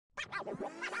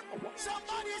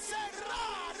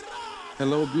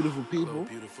Hello, beautiful people. Hello,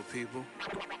 beautiful people.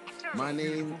 My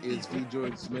name is V.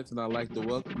 George Smith, and I'd like to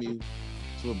welcome you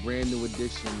to a brand new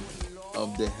edition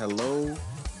of the Hello,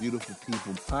 Beautiful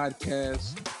People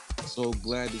podcast. So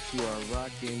glad that you are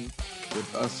rocking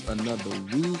with us another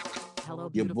week. Hello,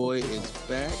 Your beautiful boy people. is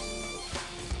back.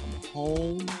 I'm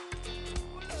home.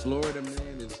 Florida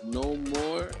man is no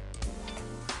more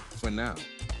for now.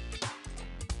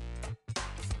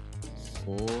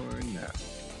 For now.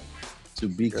 To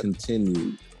be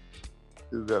continued.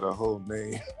 Is that a whole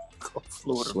name?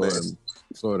 Florida man.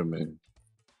 Florida man.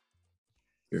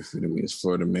 You're feeding me as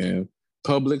Florida man.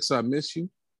 Publix, I miss you.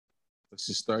 Let's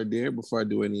just start there before I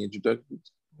do any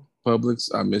introductions. Publix,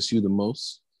 I miss you the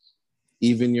most.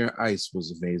 Even your ice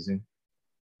was amazing.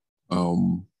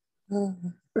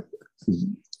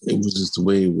 It was just the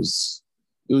way it was.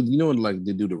 It was, you know, like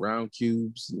they do the round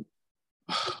cubes.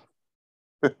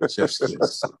 Chef's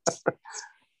kiss.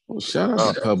 Well, shout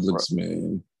out to Publix,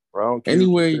 man. Round cubes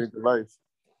Anyway, change your life.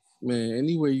 Man,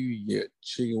 anywhere you get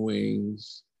chicken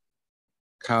wings,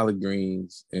 collard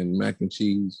greens, and mac and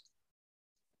cheese,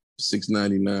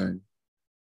 $6.99.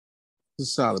 It's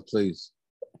a solid place.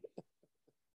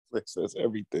 It says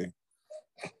everything.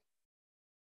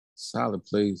 Solid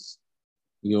place.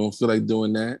 You don't feel like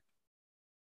doing that?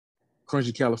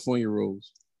 Crunchy California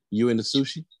rolls. You into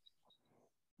sushi?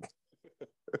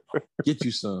 Get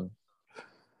you some.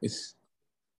 It's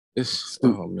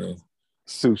oh man.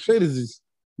 Sushi.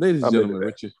 Ladies and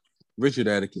gentlemen, Richard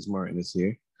Atticus Martin is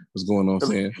here. What's going on,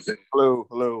 Sam?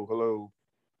 Hello.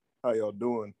 How y'all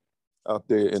doing out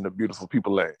there in the beautiful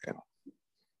people land?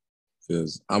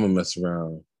 Because I'm gonna mess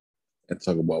around and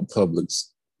talk about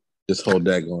Publix this whole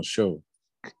daggone show,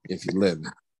 if you let me.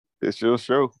 It's your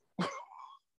show.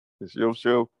 It's your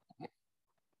show.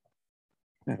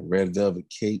 Red velvet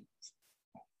cake.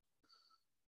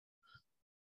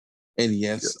 And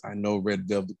yes, I know red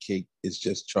velvet cake is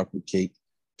just chocolate cake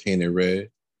painted red.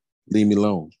 Leave me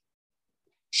alone.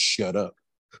 Shut up.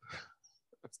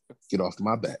 Get off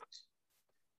my back.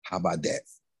 How about that?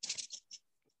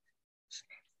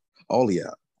 All of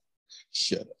y'all,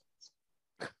 shut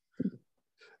up.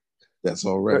 That's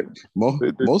all right.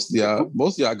 Most of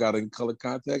y'all got in color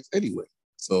contacts anyway.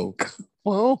 So,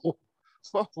 Whoa,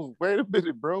 wait a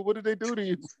minute, bro. What did they do to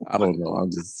you? I don't know. I'm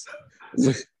just.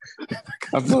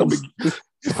 I'm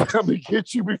gonna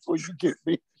get you before you get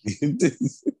me. He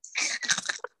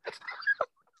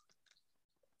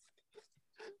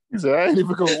said, I ain't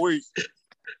even gonna wait.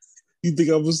 You think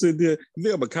I'm gonna sit there? You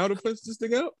think I'm gonna counterpunch this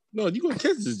thing out? No, you gonna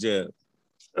catch this jab.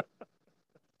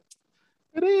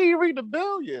 It ain't even ring the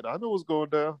bell yet. I know what's going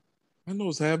down. I know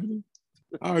what's happening.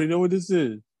 I already know what this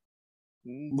is.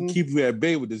 Mm-hmm. I'm gonna keep you at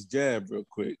bay with this jab real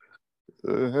quick.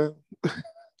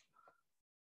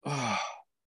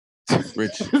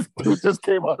 Rich just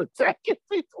came out attacking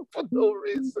people for no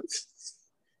reason.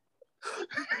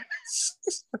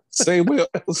 Same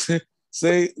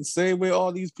way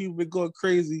all these people been going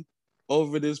crazy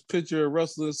over this picture of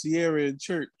Russell and Sierra in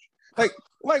church. Like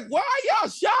why are y'all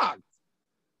shocked?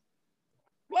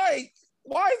 Like,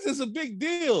 why is this a big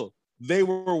deal? They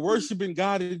were worshiping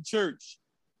God in church.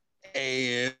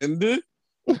 And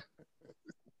like,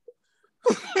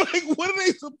 what are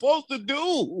they supposed to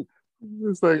do?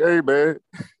 It's like, hey man,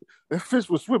 that fish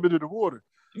was swimming in the water.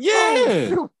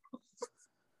 Yeah.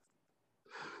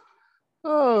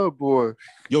 Oh boy.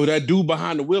 Yo, that dude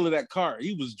behind the wheel of that car,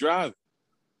 he was driving.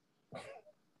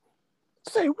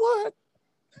 Say what?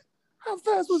 How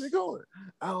fast was he going?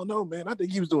 I don't know, man. I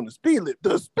think he was doing the speed limit.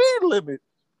 The speed limit.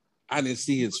 I didn't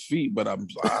see his feet, but I'm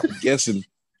guessing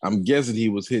he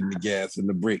was hitting the gas and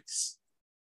the brakes.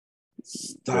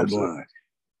 Stop lying.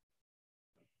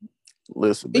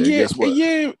 Listen, man, guess what?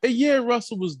 Yeah,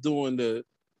 Russell was doing the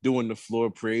floor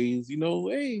praise. You know,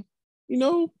 hey, you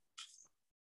know,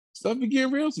 stuff be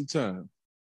getting real sometimes.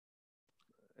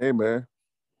 Hey, man.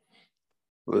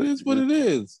 It is what it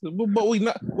is. But what we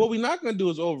not gonna do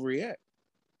is overreact.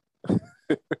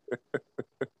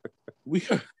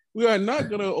 we are not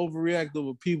gonna overreact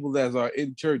over people that are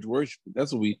in church worshiping.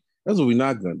 That's what we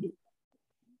not gonna do,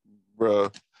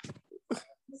 Bruh.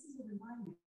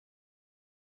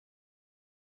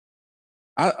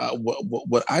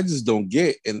 What I just don't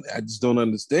get and I just don't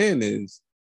understand is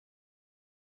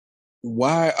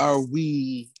why are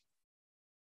we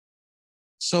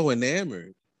so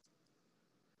enamored?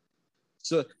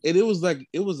 So it was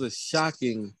a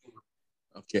shocking.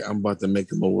 Okay, I'm about to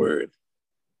make him a word.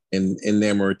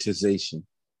 Enamoritization.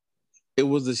 It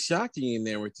was a shocking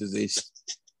enamoritization.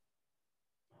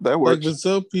 That works. Like for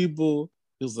some people,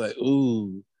 it was like,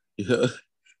 ooh, yeah.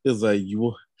 It was like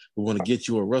We want to get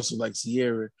you a Russell like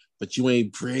Sierra, but you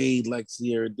ain't prayed like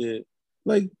Sierra did.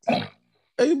 Like,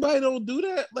 everybody don't do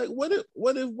that. Like, what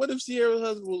if Sierra's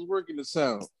husband was working the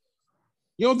sound?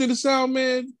 You don't think the sound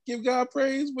man give God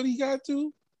praise when he got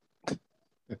to?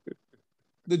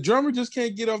 The drummer just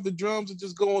can't get off the drums and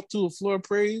just go onto a floor of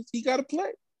praise. He got to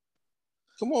play.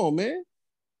 Come on, man.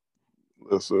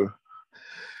 Listen,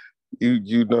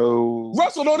 you know,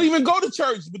 Russell don't even go to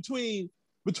church between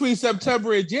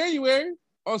September and January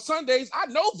on Sundays. I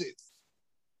know this.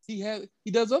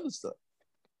 He does other stuff.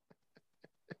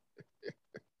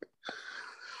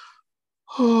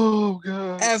 Oh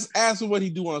God. Ask him what he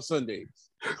do on Sundays.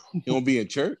 He don't be in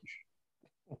church.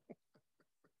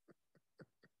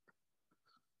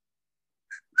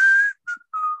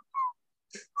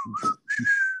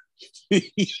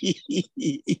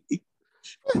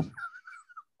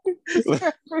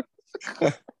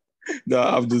 No,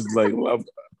 I'm just like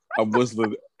I'm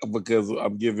whistling because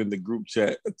I'm giving the group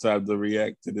chat a time to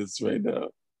react to this right now.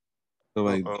 So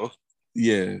like,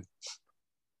 yeah,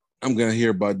 I'm gonna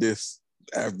hear about this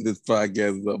after this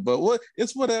podcast is up. But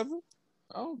it's whatever.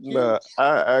 I don't care. Nah,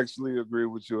 I actually agree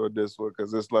with you on this one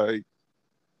because it's like,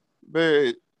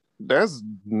 man, that's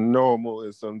normal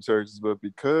in some churches, but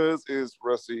because it's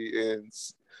Russie and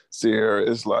Sierra,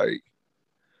 it's like,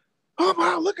 oh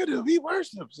wow, look at him, he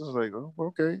worships. It's like, oh,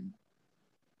 okay.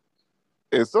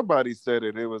 And somebody said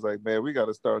it was like, man, we got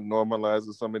to start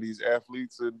normalizing some of these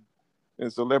athletes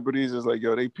and celebrities. It's like,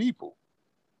 yo, they people.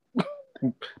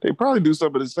 They probably do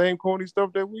some of the same corny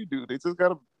stuff that we do. They just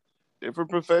got a different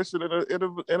profession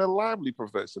and a lively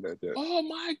profession at that. Oh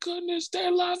my goodness,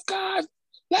 they love God.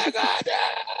 Let God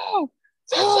know.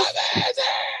 That's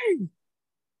amazing.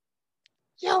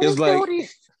 Yo, it's like,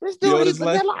 this dude eats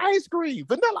vanilla ice cream.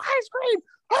 Vanilla ice cream.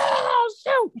 Oh,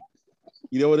 shoot.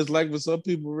 You know what it's like for some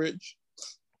people, Rich?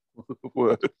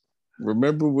 What?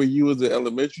 Remember when you was in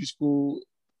elementary school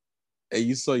and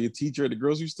you saw your teacher at the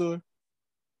grocery store?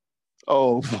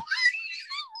 Oh.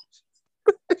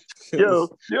 Yo.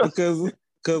 Because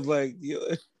like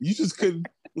you just couldn't,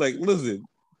 like, listen,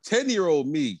 10-year-old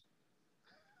me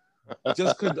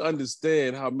just couldn't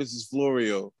understand how Mrs.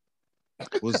 Florio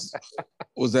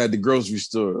was at the grocery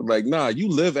store. Like, nah, you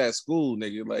live at school,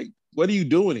 nigga. Like, what are you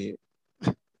doing here?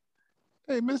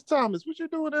 Hey, Miss Thomas, what you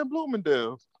doing at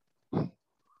Bloomingdale's?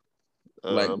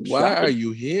 Like, why are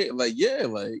you here? Like, yeah,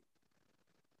 like,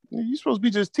 you're supposed to be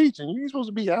just teaching. You ain't supposed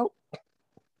to be out.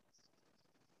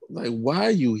 Like, why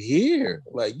are you here?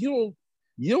 Like, you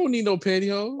don't need no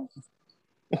pantyhose.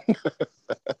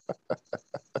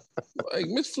 Like,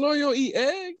 Miss Florio eat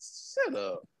eggs? Shut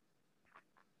up.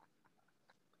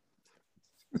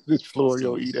 Miss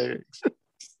Florio eat eggs.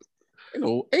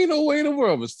 Ain't no way in the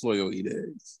world Miss Florio eat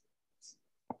eggs.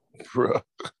 Bruh.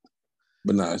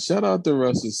 But nah, shout out to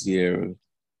Russ and Sierra.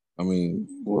 I mean,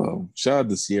 well, shout out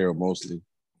to Sierra mostly.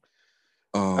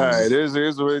 All right, here's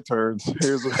where it turns.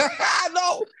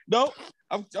 No,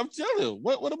 I'm chilling.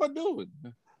 What am I doing?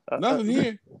 Nothing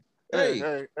here.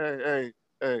 Hey.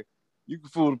 You can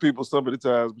fool the people some of the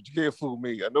times, but you can't fool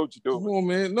me. I know what you're doing. Come on,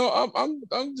 man. No,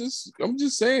 I'm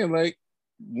just saying, like,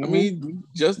 I mean,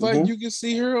 just like you can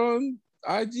see her on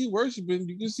IG worshiping,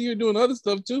 you can see her doing other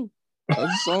stuff too.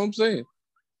 That's all I'm saying.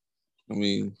 I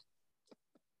mean,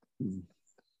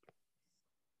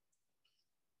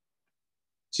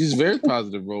 she's a very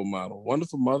positive role model,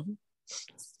 wonderful mother.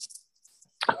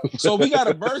 So we got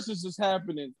a versus that's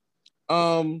happening.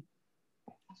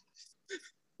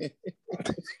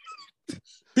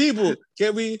 People,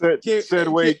 can we?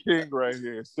 Sedway King right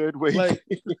here. Sedway like,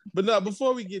 King. But no,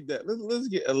 before we get that, let's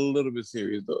get a little bit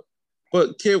serious though.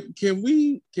 But can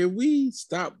we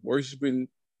stop worship?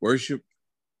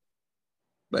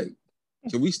 Like,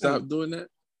 can we stop doing that?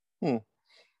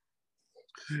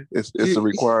 It's a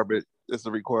requirement. It's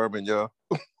a requirement, y'all.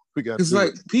 We got. It's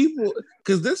like people,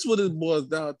 because that's what it boils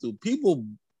down to. People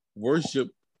worship.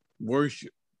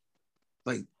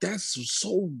 Like, that's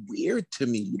so weird to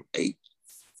me. Like,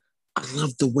 I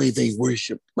love the way they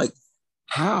worship. Like,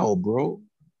 how, bro?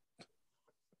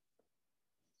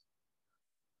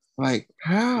 Like,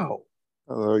 how?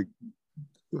 Like,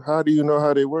 how do you know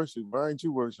how they worship? Why ain't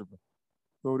you worshiping?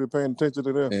 Nobody paying attention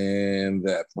to them. And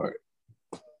that part.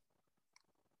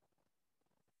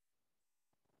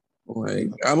 Like,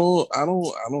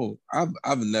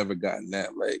 I've never gotten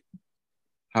that. Like,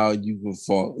 how you can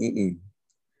fall.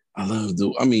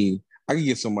 I mean, I can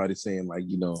get somebody saying, like,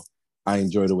 I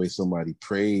enjoy the way somebody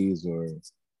prays or,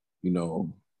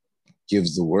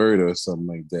 gives the word or something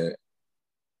like that.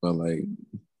 But, like,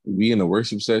 we in a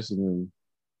worship session and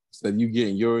instead of you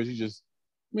getting yours, you just,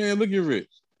 man, look at Rich.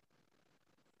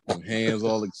 Hands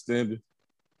all extended.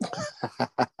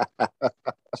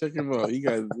 Check him out. He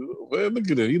got well, look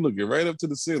at him. He looking right up to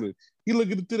the ceiling. He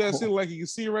looking through that ceiling like he can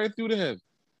see right through the heaven.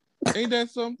 Ain't that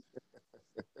something?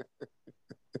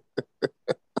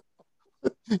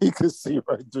 He could see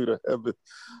right through the heaven.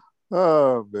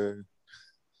 Oh man.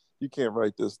 You can't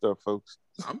write this stuff, folks.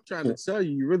 I'm trying to tell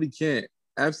you, you really can't.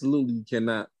 Absolutely you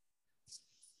cannot.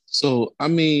 So I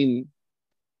mean,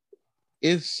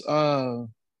 it's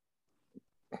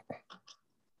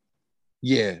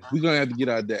yeah, we're gonna have to get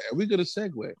out there. We're gonna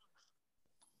segue.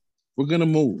 We're gonna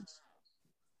move.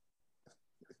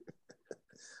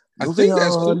 I think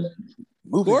that's cool.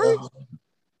 Moving Corey? on.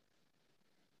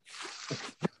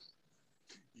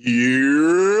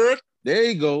 Yeah. There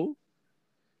you go.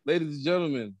 Ladies and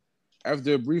gentlemen,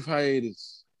 after a brief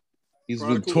hiatus, he's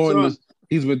been touring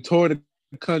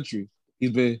the country.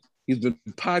 He's been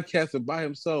podcasting by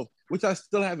himself, which I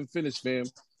still haven't finished, fam.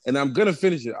 And I'm gonna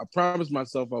finish it. I promise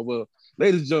myself I will.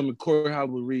 Ladies and gentlemen, Corey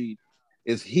Howard Reed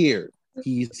is here.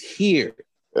 He's here.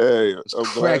 Hey,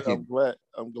 I'm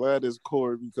glad it's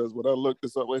Corey because when I looked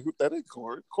this up, like, that ain't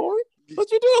Corey. Corey,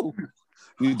 what you do?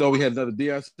 You thought we had another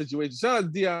Deion situation. Shout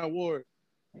out to Deion Ward.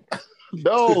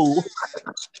 No.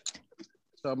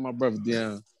 Shout out my brother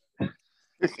Deion.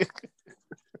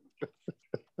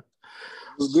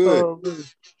 What's good?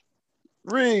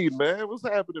 Reed, man, what's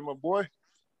happening, my boy?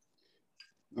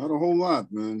 Not a whole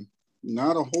lot, man.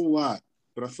 Not a whole lot.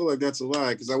 But I feel like that's a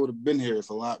lie because I would have been here if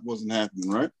a lot wasn't happening,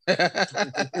 right?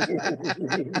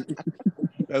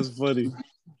 That's funny.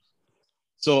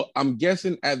 So I'm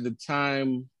guessing at the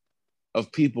time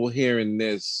of people hearing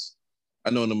this,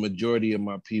 I know the majority of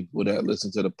my people that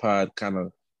listen to the pod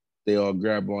they all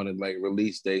grab on it like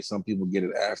release day. Some people get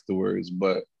it afterwards.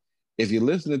 But if you're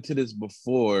listening to this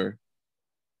before,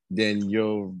 then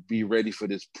you'll be ready for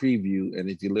this preview. And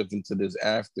if you listen to this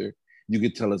after, you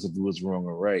can tell us if it was wrong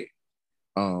or right.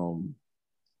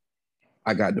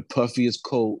 I got the puffiest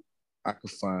coat I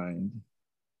could find.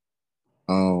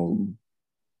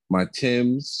 My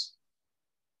Timbs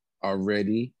are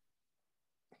ready.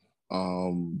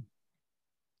 My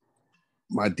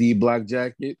D Block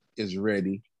jacket is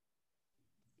ready.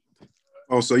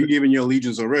 Oh, so you're giving your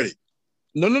allegiance already?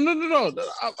 No.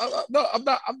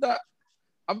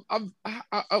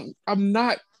 I'm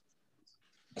not.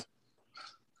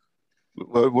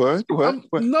 What?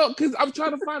 No, because I'm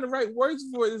trying to find the right words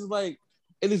for it. It's like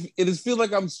it feels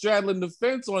like I'm straddling the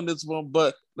fence on this one.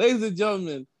 But ladies and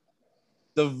gentlemen,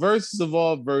 the verses of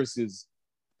all verses,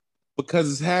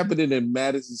 because it's happening in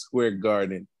Madison Square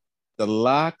Garden, the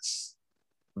Locks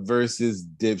versus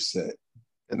Dipset.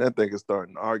 And that thing is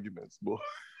starting arguments, boy.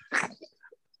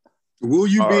 Will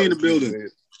you be in the building?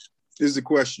 Is the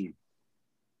question.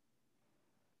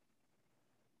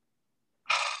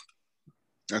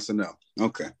 That's a no.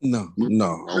 Okay. No.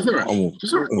 That's all right.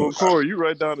 Well, Corey, you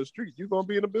right down the street. You gonna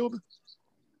be in the building?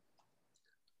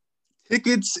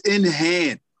 Tickets in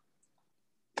hand.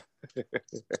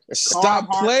 Stop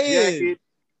playing.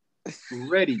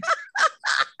 Ready.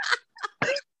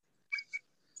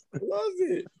 I love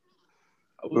it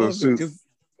because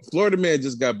Florida man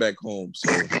just got back home, so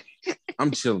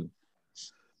I'm chilling.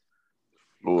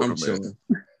 I'm chilling,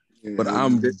 but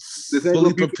I'm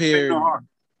fully prepared.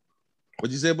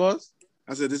 What'd you say, boss?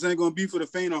 I said this ain't gonna be for the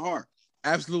faint of heart.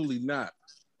 Absolutely not.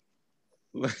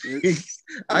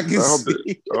 I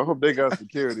hope they got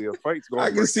security. A fight's going.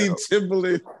 I can see out.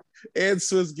 Timberland and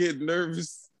Swiss getting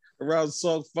nervous around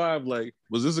Song 5. Like,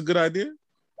 was this a good idea?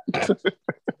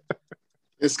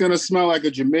 It's gonna smell like a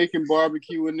Jamaican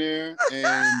barbecue in there,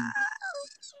 and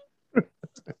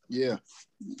yeah.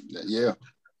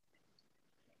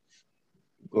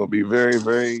 Gonna be very,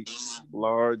 very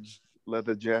large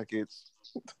leather jackets,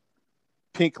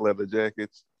 pink leather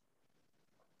jackets.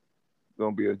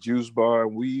 Gonna be a juice bar,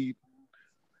 weed.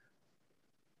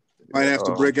 Might have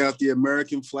to break out the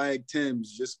American flag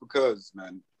Timbs just because,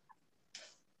 man.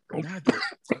 I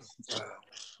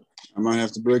might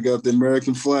have to break out the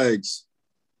American flags.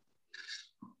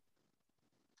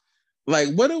 Like,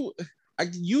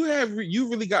 you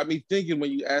really got me thinking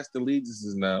when you asked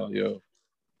allegiances now, yo.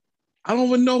 I don't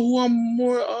even know who I'm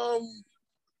more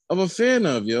of a fan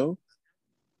of, yo.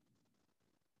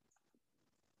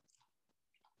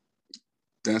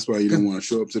 That's why you don't want to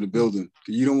show up to the building.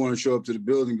 You don't want to show up to the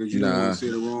building because you don't want to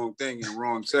say the wrong thing in the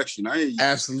wrong section. I hear you.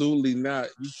 Absolutely not.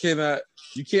 You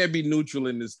can't be neutral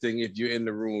in this thing if you're in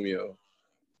the room, yo.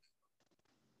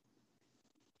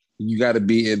 You got to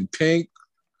be in pink,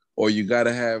 or you got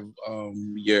to have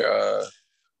your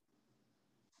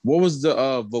what was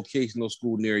the vocational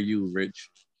school near you,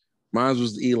 Rich? Mine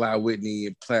was Eli Whitney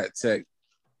and Platt Tech.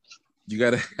 You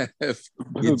got to have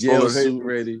your jail suit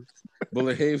ready.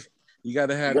 Bullet Have, you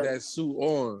gotta have that suit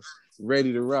on,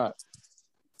 ready to rock.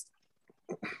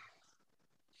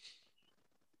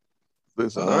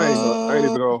 Listen, I ain't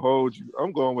even gonna hold you.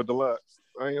 I'm going with the locks.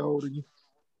 I ain't holding you.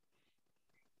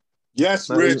 Yes,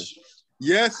 Rich.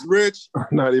 Yes, Rich.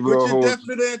 Not even Put gonna your hold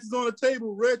definite answers on the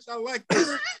table, Rich. I like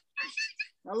this.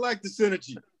 I like the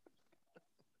synergy.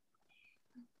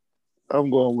 I'm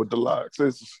going with the locks.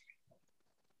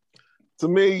 To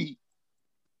me,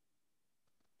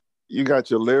 you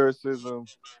got your lyricism,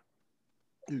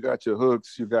 you got your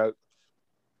hooks, you got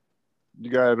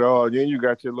it all. Then you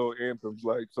got your little anthems,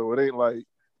 like, so it ain't like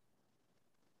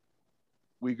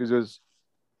we could just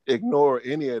ignore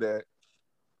any of that.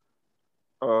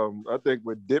 I think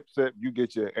with Dipset, you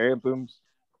get your anthems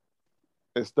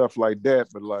and stuff like that,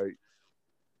 but like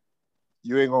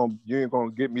you ain't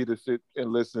gonna get me to sit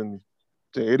and listen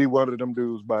to any one of them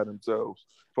dudes by themselves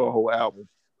for a whole album.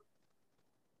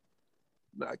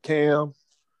 Not Cam,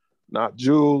 not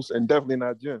Jules, and definitely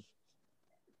not Jen.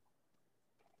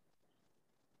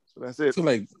 So that's it.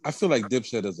 I feel like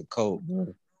Dipset is a cult,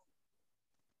 bro.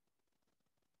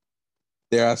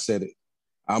 There, I said it.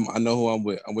 I know who I'm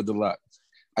with. I'm with the lot.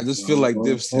 I just feel like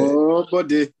Dipset. Oh,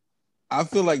 buddy. I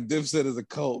feel like Dipset is a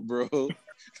cult, bro.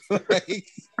 Like,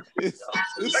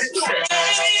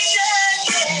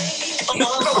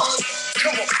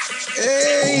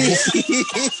 hey.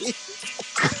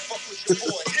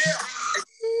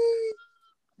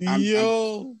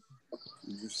 Yo.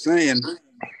 Just saying.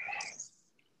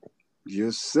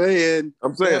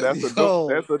 I'm saying that's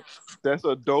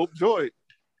a dope joint.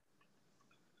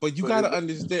 But you gotta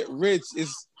understand, Rich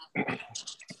is.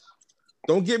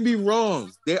 Don't get me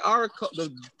wrong. They have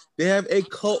a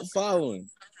cult following,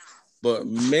 but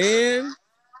man,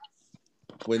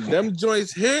 when them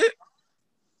joints hit,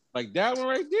 like that one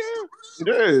right there,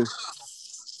 yeah.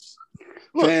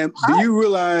 Look, fam, do you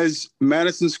realize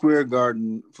Madison Square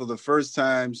Garden, for the first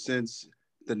time since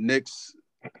the Knicks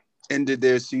ended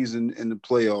their season in the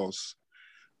playoffs,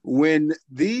 when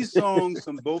these songs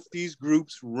from both these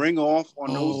groups ring off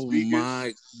on those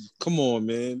speakers? Come on,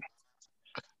 man.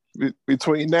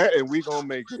 Between that and We Gonna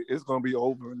Make It, it's gonna be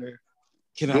over in there.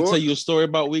 Can I tell you a story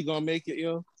about We Gonna Make It,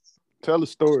 yo? Tell a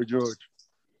story, George.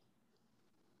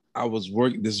 I was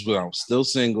working. This is when I was still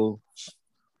single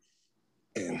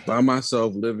and by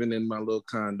myself, living in my little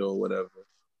condo or whatever.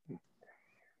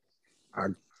 I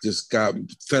just got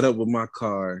fed up with my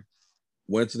car.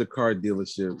 Went to the car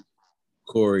dealership.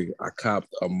 Corey, I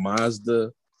copped a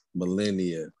Mazda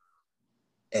Millennia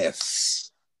S.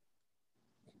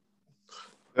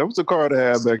 That was a car to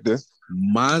have back then.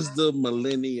 Mazda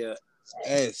Millennia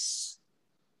S.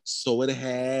 So it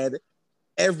had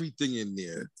everything in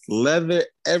there. Leather,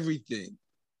 everything,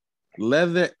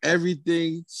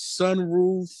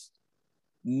 sunroof.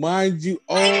 Mind you,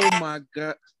 oh my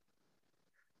God.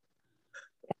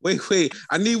 Wait.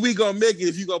 I need We Gonna Make It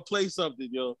if you gonna play something,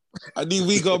 yo. I need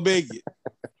We Gonna Make It.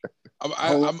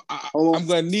 I'm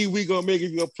gonna need We Gonna Make It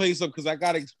if you gonna play something because I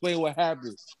gotta explain what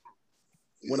happens.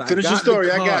 When Finish your story.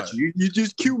 I got you. You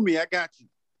just cue me. I got you.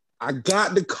 I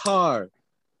got the car,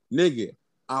 nigga.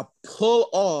 I pull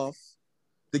off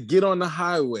to get on the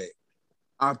highway.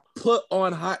 I put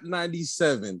on Hot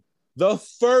 97. The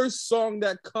first song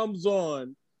that comes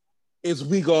on is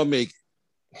We Gonna Make It.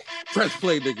 Press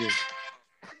play, nigga.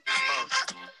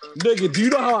 Nigga, do you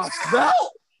know how I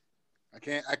felt? I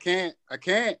can't.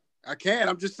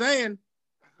 I'm just saying.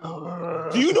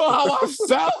 Do you know how I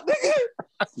felt, nigga?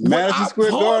 Madison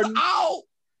Square Garden.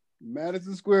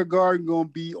 Madison Square Garden gonna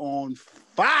be on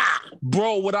fire.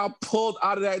 Bro, when I pulled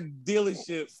out of that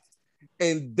dealership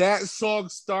and that song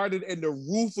started and the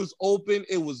roof was open,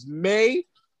 it was May.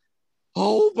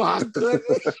 Oh my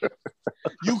goodness.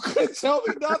 You couldn't tell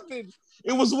me nothing.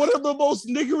 It was one of the most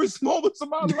niggerish moments of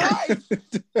my life.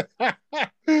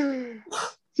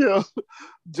 Yo,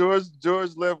 George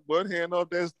left one hand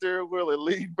off that steering wheel and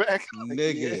leaned back.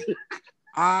 Nigga,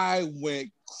 I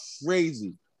went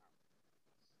crazy.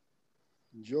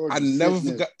 George, I never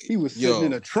forgot. He was sitting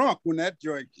in a trunk when that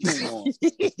joint came on.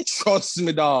 Trust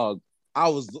me, dog. I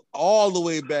was all the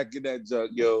way back in that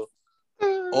junk, yo.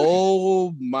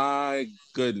 Oh my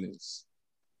goodness.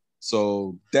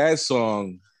 So that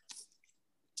song,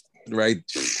 right?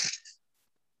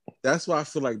 That's why I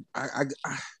feel like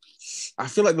I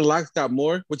feel like the Locks got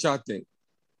more. What y'all think?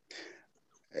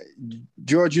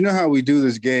 George, you know how we do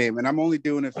this game, and I'm only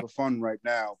doing it for fun right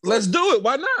now. Let's do it.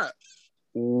 Why not?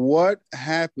 What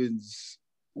happens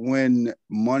when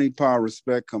Money, Power,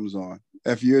 Respect comes on?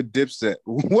 If you're a Dipset,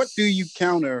 what do you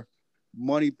counter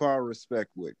Money, Power, Respect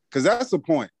with? Because that's the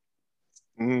point.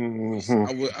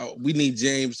 Mm-hmm. We need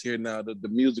James here now, the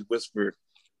music whisperer.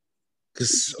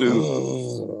 Cause That's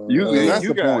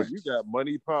the point. You got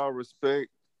money, power, respect.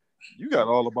 You got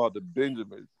all about the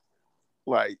Benjamins.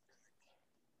 Like,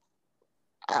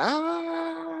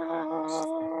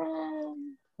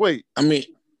 wait. I mean,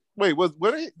 was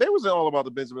they was all about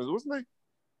the Benjamins, wasn't they?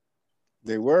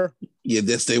 They were. Yeah,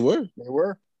 yes, they were. They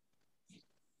were.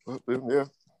 Yeah.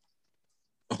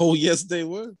 Oh, yes, they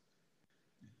were.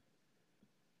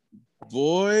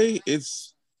 Boy,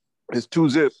 it's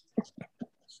 2-zip.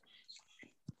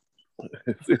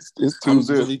 It's 2-zip. I'm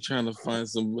really trying to find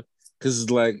some because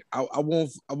it's like I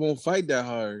won't fight that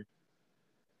hard.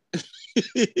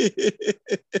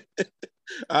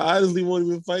 I honestly won't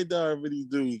even fight that hard for these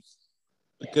dudes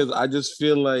because I just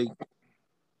feel like,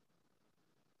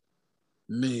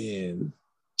 man,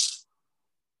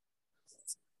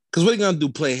 because what are you gonna do?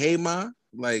 Play Hey Ma?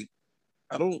 Like,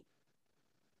 I don't.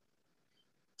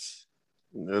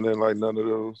 And then like none of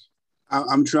those.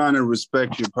 I'm trying to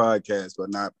respect your podcast by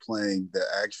not playing the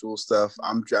actual stuff.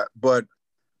 But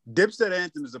Dipset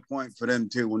Anthem is a point for them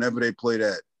too. Whenever they play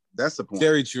that, that's the point.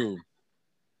 Very true.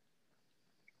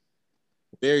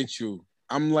 Very true.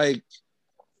 I'm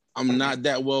not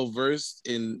that well versed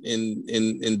in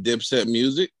Dipset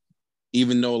music,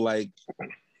 even though like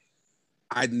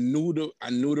I knew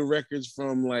the records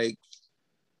from like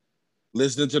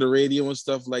listening to the radio and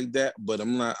stuff like that, but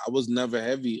I was never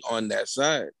heavy on that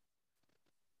side.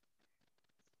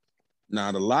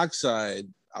 Now the Lock side,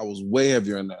 I was way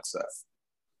heavier on that side.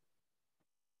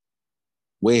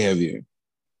 Way heavier.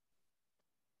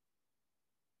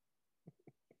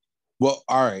 Well,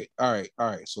 all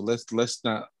right. So let's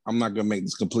not. I'm not gonna make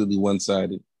this completely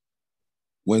one-sided.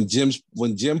 When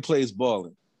Jim plays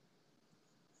balling,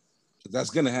 that's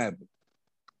gonna happen.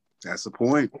 That's the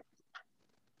point.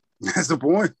 That's the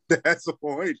point. That's the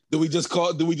point. Do we just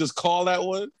call that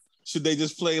one? Should they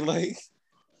just play like?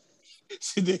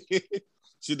 Should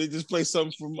they just play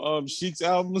something from Sheik's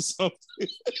album or something?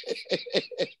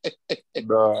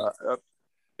 Nah,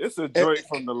 it's a joint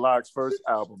from the Lock's first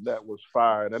album that was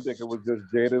fire. And I think it was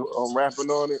just Jada rapping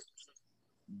on it.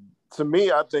 To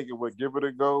me, I think it would give it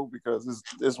a go because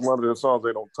it's one of the songs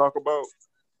they don't talk about.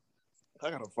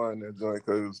 I gotta find that joint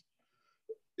because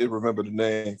it remember the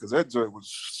name because that joint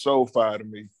was so fire to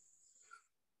me.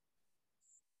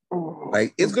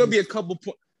 Like it's gonna be a couple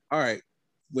points. All right,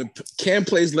 when Cam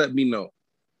plays, let me know.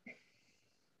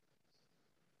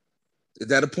 Is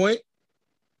that a point?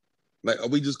 Like, are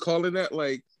we just calling that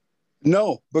like?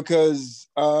 No, because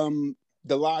the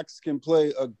Locks can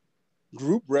play a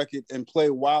group record and play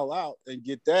Wild Out and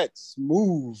get that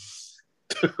smooth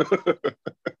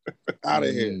out of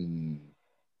here.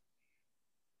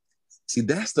 See,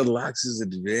 that's the Locks'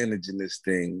 advantage in this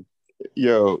thing.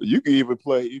 Yo, you can even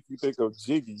play If You Think of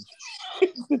Jiggy.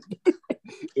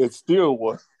 It still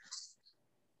was.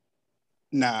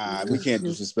 Nah, we can't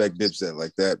disrespect Dipset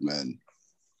like that, man.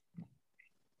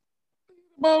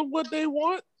 About what they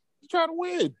want, try to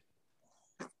win.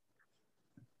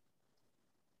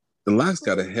 The Locks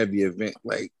got a heavy event.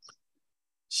 Like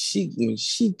when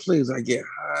she plays, I get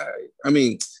high. I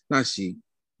mean, not she.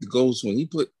 The Ghost when he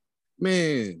put,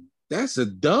 man, that's a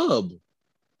dub.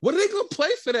 What are they gonna play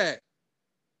for that?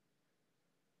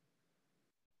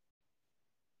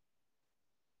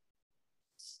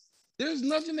 There's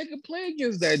nothing they can play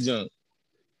against that junk.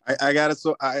 I gotta.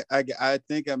 So I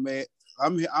think I may.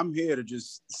 I'm here to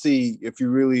just see if you're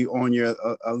really on your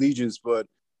allegiance. But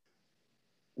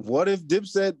what if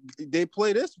Dipset they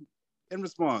play this in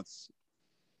response?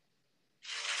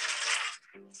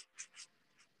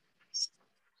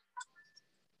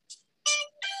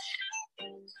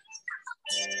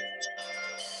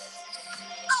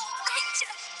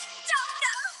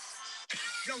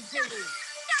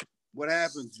 What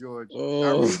happens, George? Oh.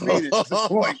 I really mean it.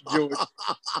 Disappoint, George.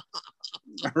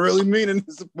 I really mean it.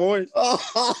 Disappoint.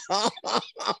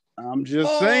 I'm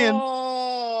just saying.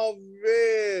 Oh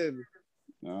man.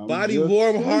 Body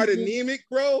warm, heart anemic,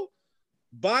 bro.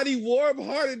 Body warm,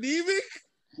 heart anemic.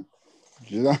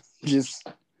 Just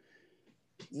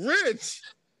Rich.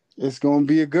 It's gonna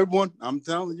be a good one. I'm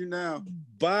telling you now.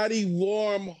 Body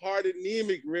warm, heart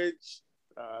anemic, Rich.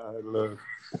 Look.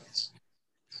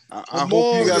 I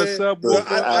hope you got a subwoofer.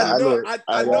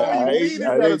 I know I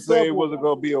didn't say it wasn't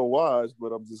gonna be a wash, but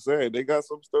I'm just saying they got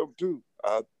some stuff too.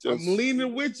 I'm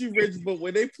leaning with you, Rich, but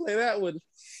when they play that one,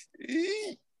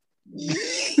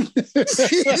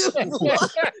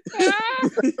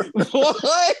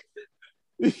 what?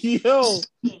 Yo,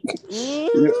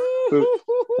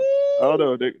 I don't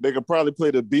know. They could probably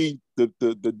play the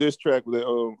diss track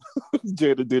that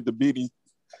Jada did the beanie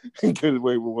and get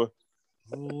away with one.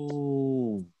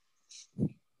 Ooh.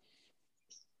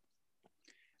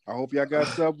 I hope y'all got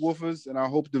subwoofers, and I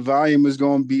hope the volume is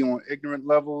going to be on ignorant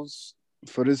levels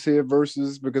for this here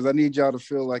versus because I need y'all to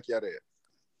feel like y'all there.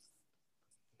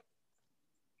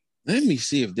 Let me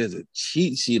see if there's a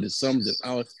cheat sheet or something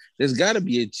out. There's got to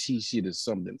be a cheat sheet or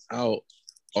something out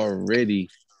already.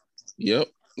 Yep.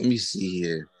 Let me see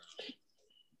here.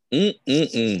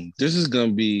 This is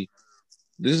gonna be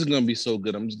so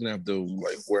good. I'm just gonna have to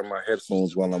like wear my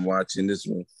headphones while I'm watching this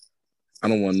one. I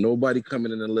don't want nobody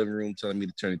coming in the living room telling me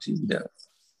to turn the TV down.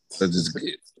 That's just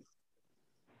good.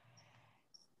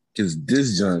 Because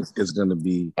this junk is gonna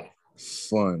be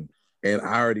fun, and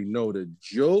I already know the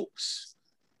jokes.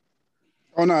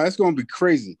 Oh no, it's gonna be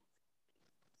crazy.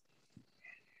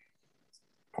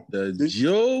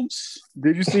 Jokes.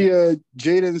 Did you see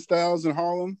Jaden Styles in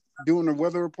Harlem doing the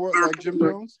weather report like Jim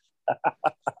Jones?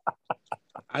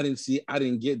 I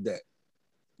didn't get that.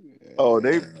 Oh,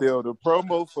 the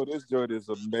promo for this joint is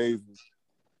amazing.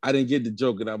 I didn't get the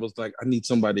joke, and I was like, I need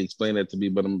somebody to explain that to me,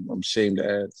 but I'm ashamed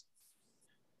to ask.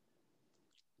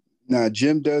 Now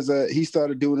Jim does he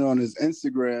started doing it on his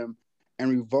Instagram,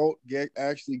 and Revolt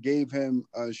actually gave him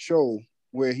a show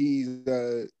where he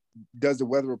does the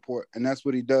weather report, and that's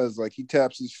what he does. Like he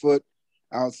taps his foot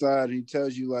outside, and he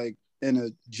tells you like in a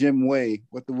Jim way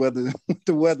what the weather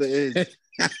is,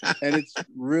 and it's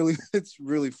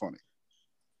really funny.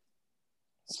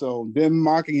 So them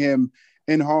mocking him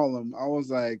in Harlem, I was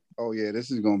like, oh yeah,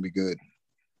 this is gonna be good.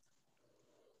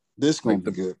 This is gonna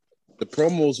be good. The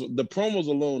promos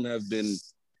alone have been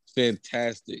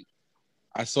fantastic.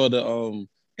 I saw the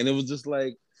and it was just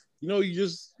like,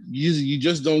 you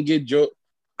just don't get joke.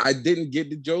 I didn't get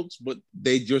the jokes, but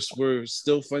they just were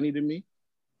still funny to me.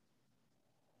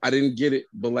 I didn't get it,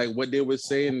 but like what they were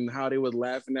saying and how they were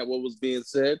laughing at what was being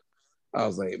said, I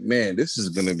was like, man, this is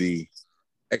gonna be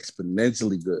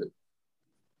exponentially good.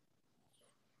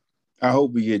 I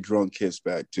hope we get Drunk Kiss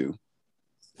back too.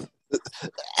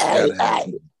 Hey,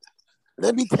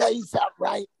 let me tell you something,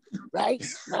 right?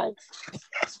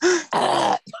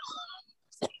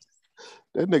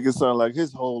 That nigga sound like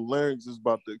his whole larynx is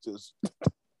about to just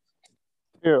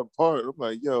tear apart. I'm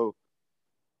like, yo,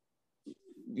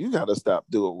 you gotta stop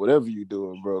doing whatever you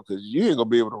doing, bro, because you ain't gonna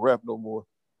be able to rap no more.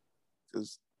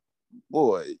 Because,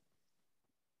 boy,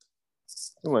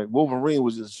 I'm like Wolverine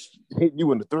was just hitting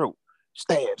you in the throat.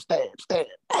 Stab. Stab.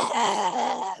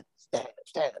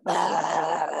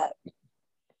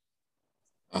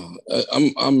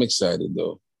 I'm excited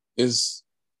though. This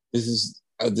is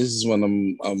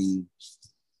when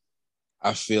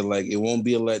I feel like it won't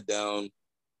be a letdown.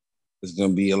 There's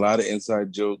gonna be a lot of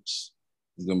inside jokes.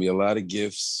 There's gonna be a lot of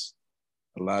gifts,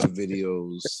 a lot of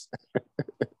videos.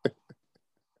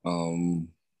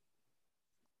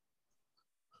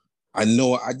 I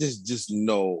know. I just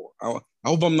know. I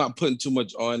hope I'm not putting too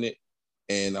much on it,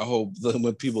 and I hope that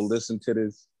when people listen to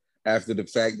this after the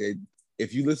fact, that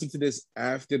if you listen to this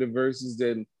after the verses,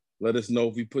 then let us know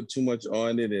if we put too much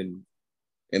on it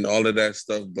and all of that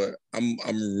stuff. But I'm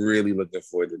really looking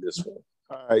forward to this one.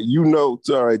 All right,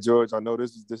 all right, George. I know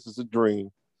this is a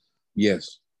dream.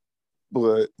 Yes,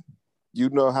 but you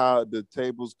know how the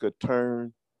tables could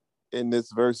turn in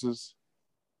this versus.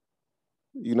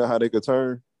 You know how they could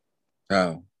turn.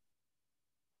 How?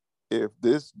 If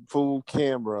this fool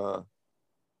camera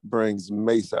brings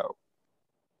Mace out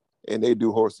and they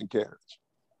do horse and carriage.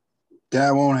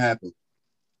 That won't happen.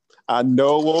 I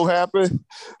know it won't happen,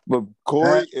 but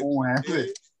Corey, that won't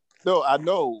happen. No, I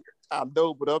know,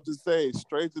 but I'm just saying,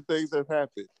 stranger things have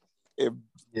happened. If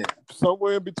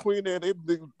somewhere in between there, they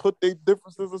put their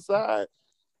differences aside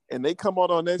and they come out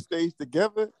on that stage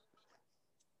together.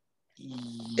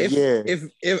 If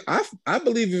I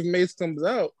believe if Mace comes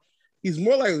out, he's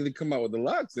more likely to come out with the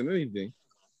locks than anything.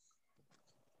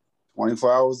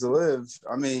 24 hours to live.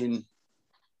 I mean,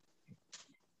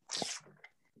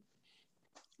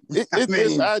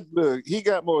 look, he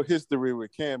got more history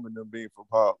with Cameron than being from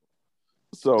Harlem.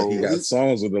 So he got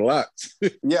songs with the locks.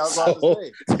 Yeah, I was about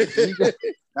to say.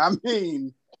 I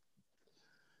mean,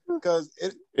 because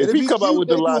if he come out with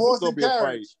the locks, it's gonna be a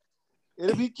fight.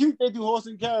 It'd be cute they do horse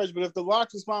and carriage, but if the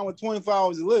locks respond with 24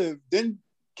 hours to live, then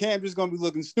Cam just gonna be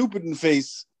looking stupid in the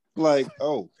face, like,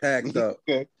 oh, packed up.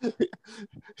 Okay,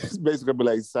 it's basically gonna be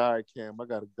like, sorry, Cam, I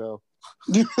gotta go.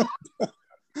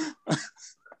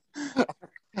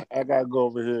 I gotta go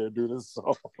over here and do this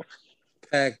song.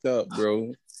 Packed up,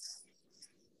 bro.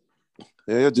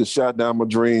 Yeah, it just shot down my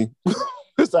dream.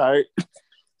 It's all right.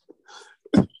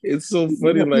 It's so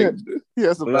funny. Like, he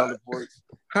has some valid points.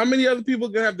 How many other people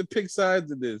gonna have to pick sides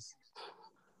of this?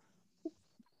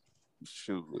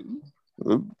 Shoot,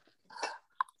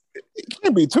 it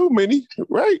can't be too many,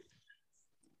 right?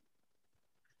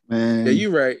 Man. Yeah,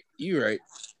 you're right. You're right.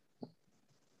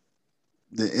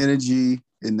 The energy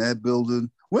in that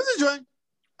building. When's the joint?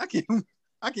 I can't.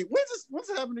 When's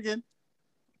it happening again?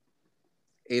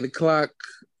 8 o'clock,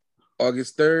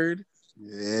 August 3rd.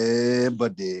 Yeah,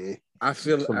 buddy. I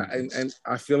feel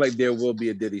like there will be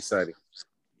a Diddy sighting.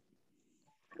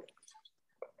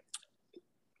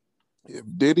 If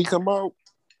Diddy come out,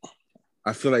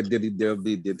 I feel like there'll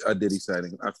be a Diddy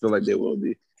sighting. I feel like there will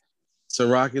be.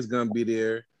 Ciroc is gonna be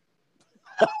there.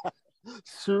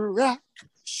 Ciroc.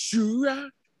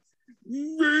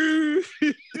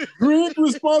 Great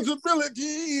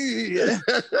responsibility.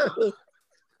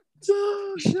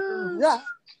 Ciroc.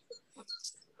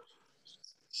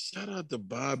 Shout out to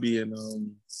Bobby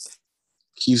and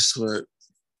Q Sweat.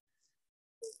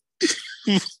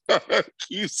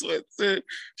 Q Sweat said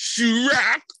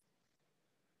Ciroc.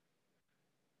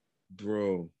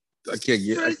 Bro, I can't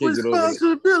get over it.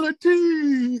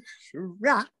 Responsibility.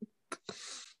 Ciroc.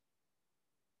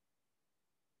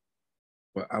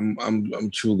 But I'm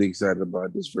truly excited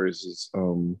about this versus. I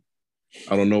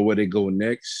don't know where they go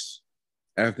next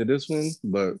after this one,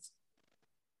 but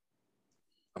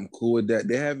I'm cool with that.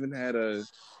 They haven't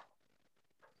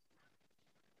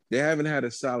had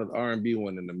a solid R&B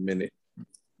one in a minute.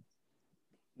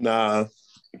 nah.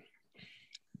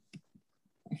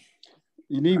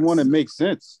 You need one that makes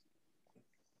sense.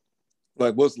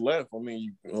 Like, what's left? I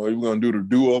mean, are you going to do the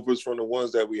do-overs from the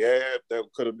ones that we had that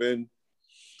could have been?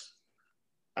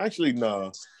 Actually,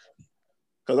 nah.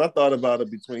 Because I thought about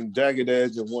it between Jagged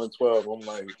Edge and 112. I'm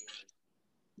like,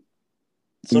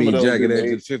 some of those Jagged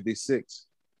Edge and 56.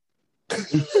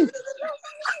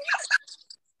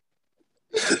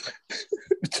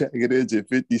 Jagged Edge at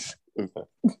 56. Okay.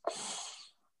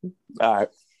 All right.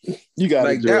 You got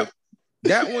like it, George.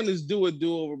 That one is do a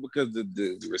do-over because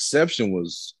the reception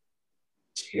was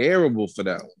terrible for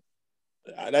that one.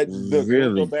 It was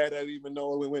Really so bad I didn't even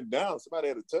know it went down. Somebody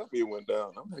had to tell me it went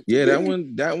down. I'm like, yeah,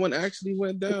 that one actually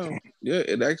went down. Yeah,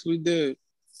 it actually did.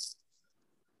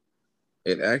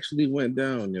 It actually went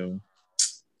down, yo.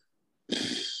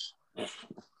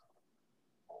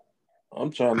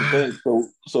 I'm trying to think.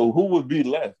 So who would be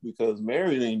left? Because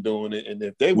Mary ain't doing it, and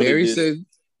if they would, Mary said,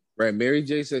 right? Mary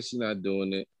J said she's not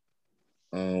doing it.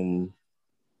 I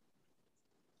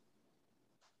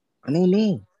don't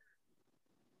know.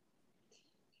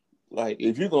 Like,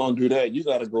 if you're gonna do that, you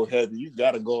gotta go heavy. You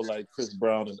gotta go like Chris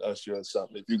Brown and Usher or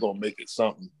something. If you're gonna make it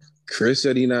something. Chris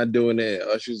said he's not doing it.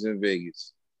 Usher's in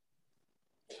Vegas.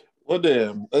 Well,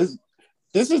 damn.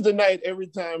 This is the night every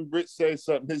time Britt says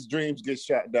something, his dreams get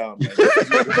shot down. Man.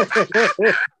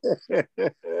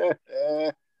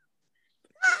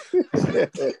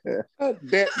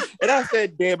 And I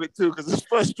said, damn it, too, because it's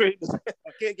frustrating.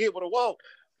 I can't get what I want.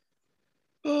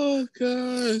 Oh,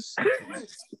 gosh.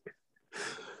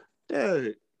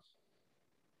 Dang.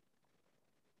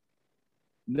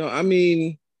 No, I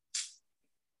mean,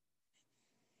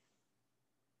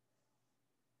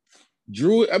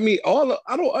 Drew, I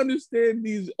don't understand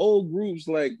these old groups.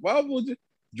 Like, why would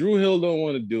Drew Hill don't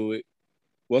want to do it?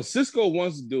 Well, Cisco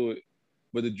wants to do it,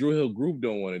 but the Drew Hill group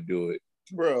don't want to do it.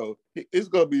 Bro, it's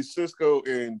going to be Cisco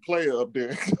and Player up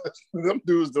there. Them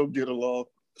dudes don't get along.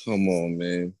 Come on,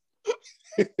 man.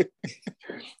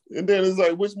 And then it's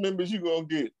like, which members you going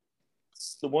to get?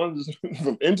 The ones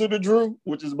from Enter the Drew,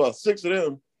 which is about 6 of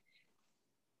them.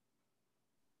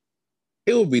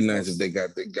 It would be nice if they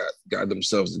got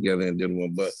themselves together and did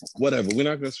one, but whatever. We're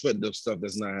not gonna sweat the stuff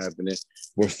that's not happening.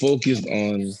 We're focused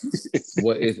on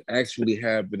what is actually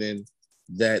happening.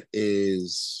 That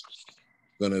is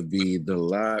gonna be the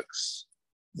Locks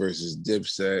versus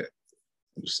Dipset.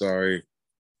 I'm sorry.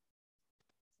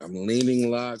 I'm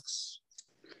leaning Locks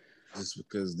just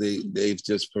because they've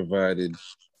just provided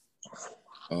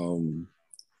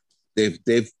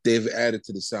they've added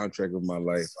to the soundtrack of my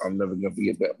life. I'm never gonna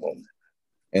forget that moment.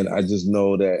 And I just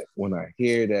know that when I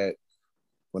hear them,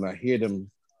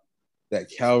 that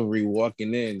cavalry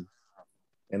walking in,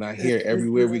 and I hear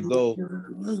everywhere we go,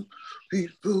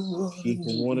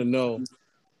 people want to know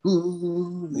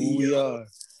who we are.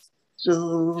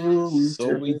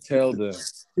 So we tell them.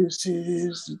 This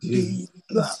is the D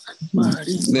Block,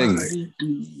 mighty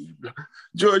D Block.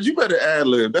 George, you better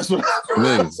ad-lib. That's what I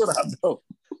know.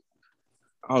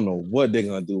 I don't know what they're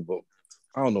going to do, but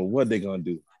I don't know what they're going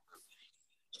to do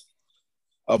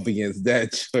up against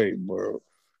that trade, bro.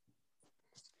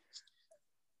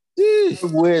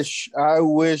 I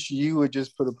wish you would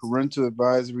just put a parental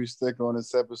advisory sticker on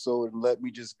this episode and let me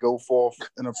just go forth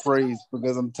in a praise,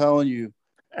 because I'm telling you,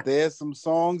 there's some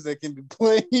songs that can be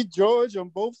played, George, on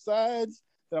both sides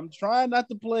that I'm trying not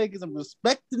to play because I'm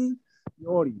respecting the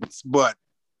audience. But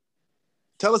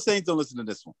Tell us Saints don't listen to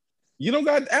this one. You don't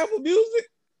got Apple Music?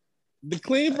 The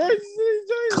clean versions of these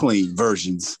joints? Clean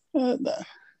versions. Nah.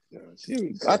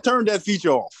 I turned that feature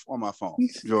off on my phone,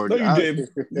 George. No, you didn't.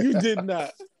 You did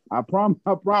not. I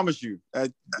promise you.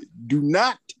 Do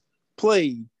not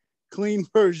play clean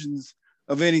versions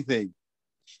of anything.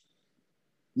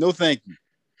 No, thank you.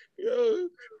 Yo,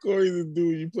 Corey's the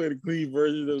dude. You play the clean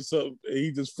version of something, and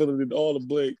he just filling in all the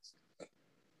blanks.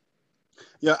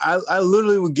 Yeah, I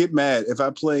literally would get mad if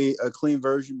I play a clean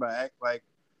version by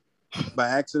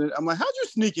accident. I'm like, how'd you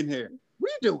sneak in here?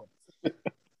 What are you doing?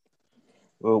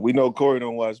 Well, we know Corey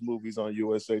don't watch movies on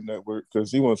USA Network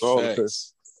because he wants all the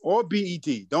piss. Or BET.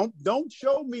 Don't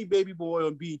show me Baby Boy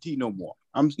on BET no more.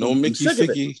 No I'm Mickey sick of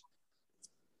it. Ficky.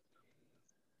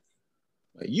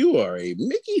 You are a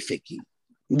Mickey Ficky.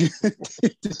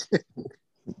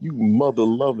 You mother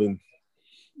loving.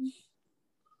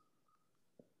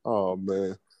 Oh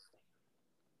man.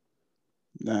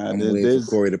 Nah, I'm waiting for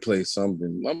Corey to play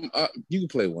something. You can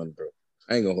play one, bro.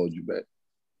 I ain't gonna hold you back.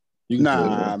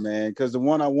 Nah, man, because the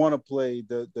one I want to play,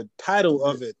 the title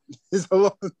of it is a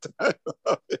long title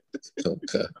of it.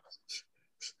 Okay.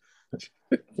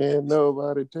 Can't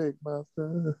nobody take my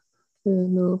stuff. Can't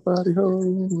nobody hold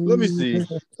me. Let me see.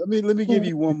 Let me give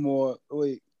you one more.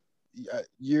 Wait,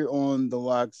 you're on the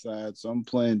lock side, so I'm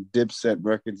playing Dipset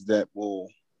records that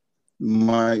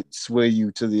might sway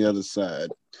you to the other side.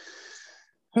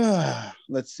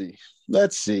 Let's see.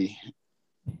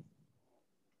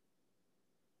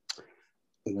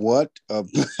 What a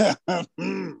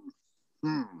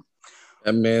That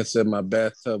man said my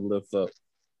bathtub lift up.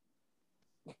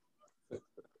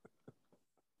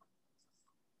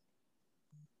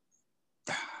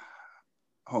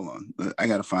 Hold on. I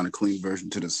gotta find a clean version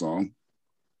to the song.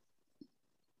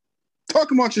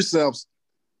 Talk amongst yourselves.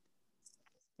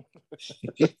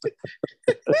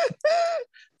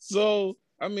 So,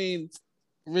 I mean,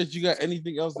 Rich, you got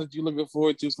anything else that you're looking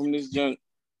forward to from this junk?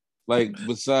 Like,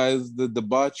 besides the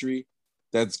debauchery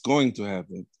that's going to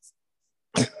happen?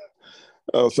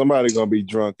 Oh, somebody's gonna be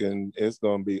drunk and it's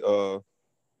gonna be I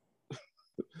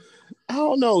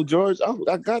don't know, George.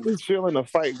 I got this feeling a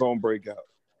fight gonna break out.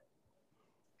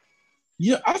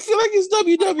 Yeah, I feel like it's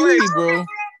WWE, bro.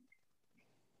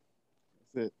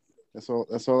 That's it. That's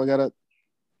all I gotta.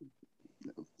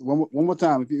 One more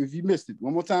time if you missed it.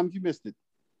 One more time if you missed it.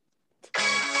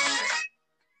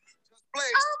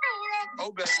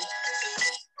 Oh, baby.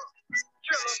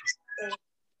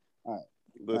 All right.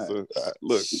 Listen,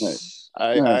 look,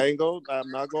 Right.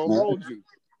 I'm not gonna hold you.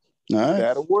 All right.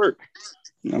 That'll work.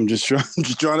 I'm just trying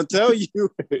to tell you.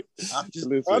 Trying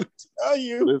to tell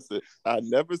you. Listen, I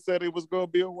never said it was gonna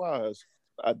be a wash.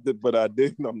 I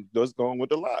didn't. I'm just going with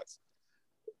the locks.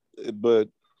 But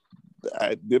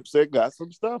Dipset got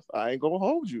some stuff. I ain't gonna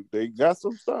hold you. They got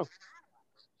some stuff.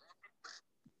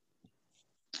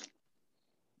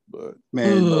 But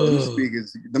man,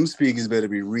 them speakers better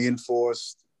be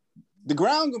reinforced. The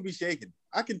ground gonna be shaking.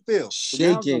 I can feel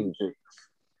shaking.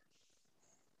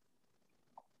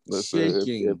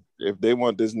 Listen, if they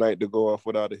want this night to go off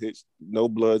without a hitch, no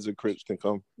Bloods or Crips can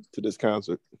come to this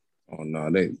concert. Oh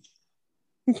no,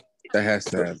 that has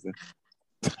to happen.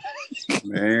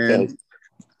 Man,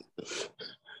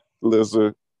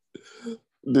 listen,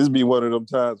 this be one of them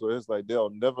times where it's like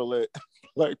they'll never let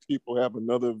black people have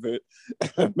another event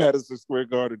at Madison Square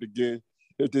Garden again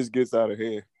if this gets out of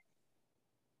hand.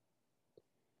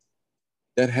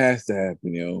 That has to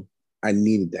happen, yo. I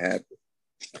need it to happen.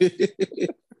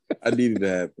 I need it to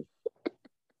happen.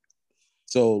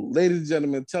 So, ladies and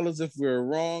gentlemen, tell us if we're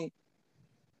wrong.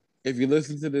 If you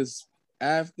listen to this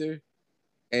after,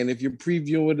 and if you're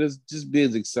previewing us, just be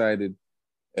as excited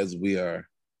as we are.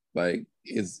 Like,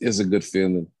 it's a good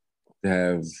feeling to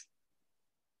have,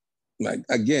 like,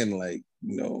 again, like,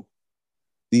 you know,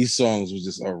 these songs were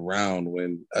just around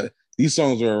when these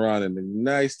songs were around in a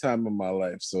nice time of my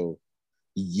life. So,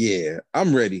 yeah,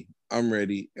 I'm ready, and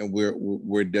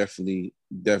we're definitely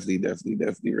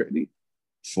ready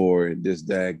for this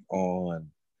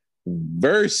on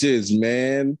versus,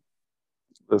 man.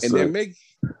 Listen. And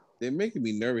they're making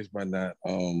me nervous by not.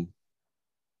 No,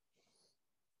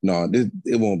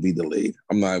 it won't be delayed.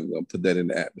 I'm not gonna put that in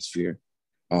the atmosphere.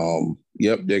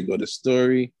 Yep, there go the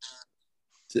story.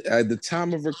 At the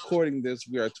time of recording this,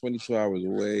 we are 22 hours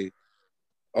away.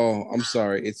 Oh, I'm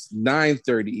sorry, it's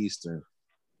 9:30 Eastern.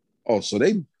 Oh, so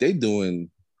they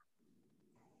doing.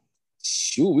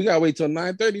 Shoot, we gotta wait till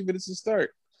 9:30 for this to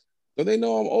start. So they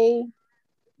know I'm old.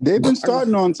 they've been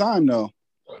starting on time though.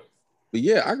 But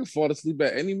yeah, I can fall asleep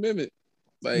at any minute.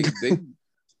 Like they.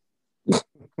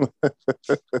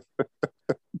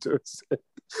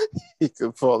 He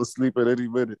can fall asleep at any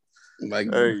minute.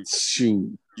 Like, Hey,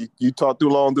 shoot, you talk too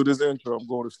long through this intro. I'm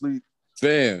going to sleep.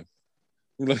 fam.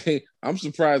 Like, I'm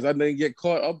surprised I didn't get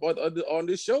caught up on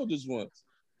this show just once.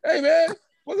 Hey, man,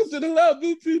 welcome to the Love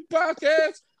VP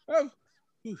podcast.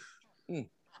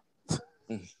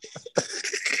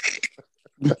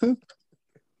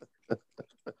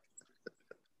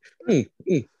 Mm,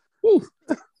 Woo.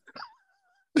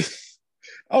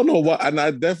 I don't know why, and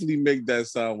I definitely make that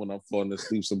sound when I'm falling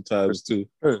asleep sometimes too.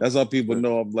 That's how people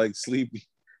know I'm like sleepy.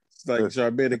 It's like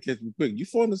Charmaine catch me quick. You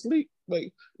falling asleep?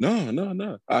 Like,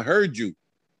 no. I heard you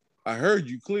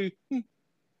clear.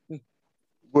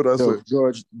 What I So, say?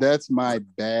 George, that's my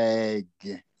bag.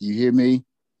 You hear me?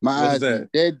 My What's eyes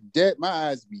that? be dead. My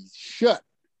eyes be shut.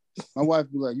 My wife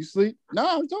be like, "You sleep?" No,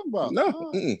 I'm talking about.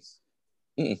 No.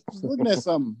 I was looking at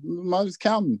something. I was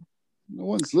counting. I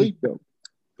wasn't asleep though.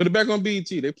 Put it back on BET.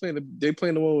 They playing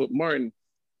the one with Martin.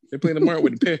 They playing the Martin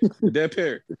with the dead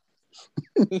pair.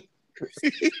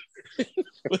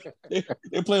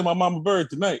 They're playing My Mama Bird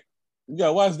tonight. You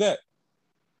gotta watch that.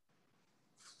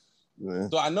 Yeah.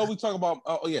 So I know we talk about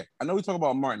I know we talk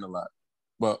about Martin a lot,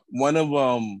 but one of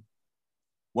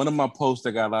my posts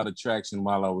that got a lot of traction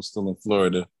while I was still in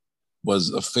Florida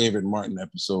was a favorite Martin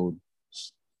episode.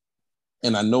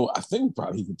 And I think we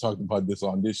probably even talked about this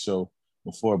on this show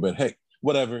before, but heck,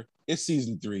 whatever. It's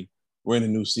season 3. We're in a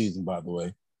new season, by the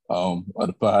way, of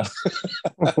the pod.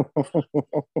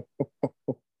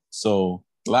 So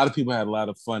a lot of people had a lot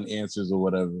of fun answers or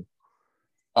whatever.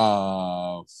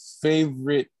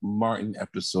 Favorite Martin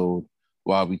episode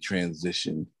while we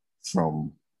transition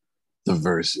from the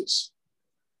verses.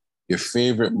 Your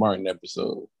favorite Martin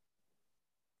episode.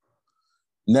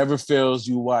 Never fails.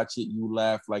 You watch it, you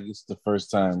laugh like it's the first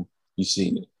time you've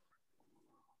seen it.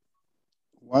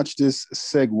 Watch this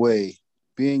segue.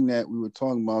 Being that we were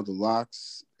talking about the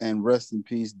locks and rest in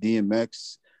peace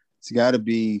DMX, it's got to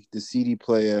be the CD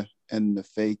player and the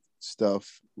fake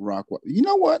stuff. Rock. You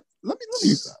know what? Let me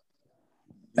stop.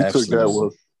 You took that Absolutely.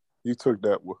 one. You took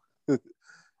that one.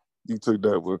 You took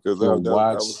that one because I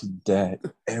watch that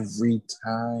every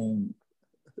time.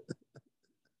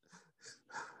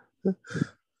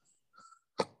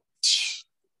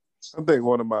 I think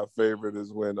one of my favorites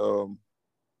is when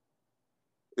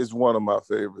it's one of my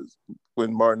favorites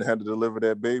when Martin had to deliver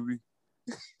that baby.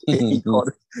 And he caught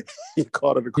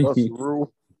it across the room.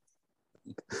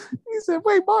 He said,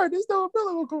 "Wait, Martin, there's no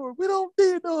umbilical cord. We don't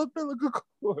need no umbilical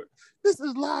cord. This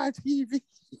is live TV."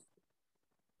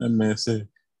 That man said,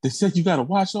 they said you gotta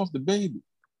wash off the baby.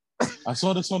 I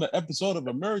saw this on an episode of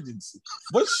Emergency.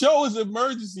 What show is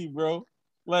Emergency, bro?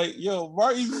 Like, yo,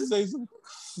 Martin used to say some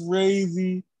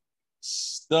crazy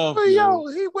stuff. Yo,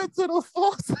 he went to the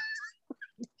faucet.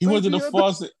 He went to the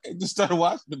faucet and just started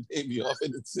washing the baby off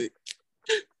in the sink.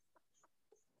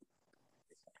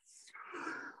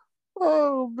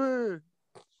 Oh man.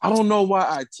 I don't know why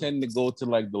I tend to go to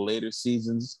like the later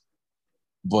seasons,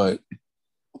 but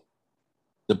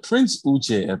the Prince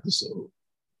Uche episode.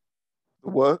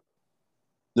 What?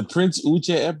 The Prince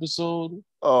Uche episode.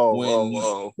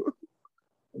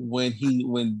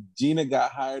 When Gina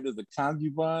got hired as a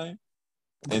concubine,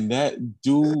 and that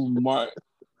dude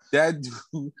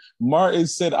Martin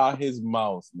said out his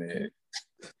mouth, man.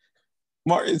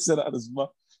 Martin said out his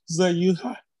mouth, he's like,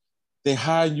 they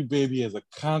hired you, baby, as a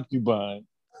concubine.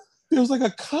 It was like, a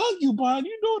concubine?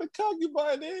 You know what a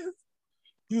concubine is?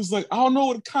 He was like, I don't know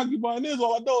what a concubine is.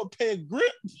 All I know is paying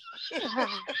grip.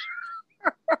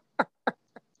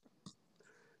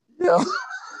 Yeah.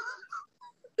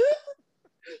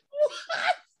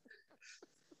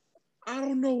 I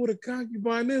don't know what a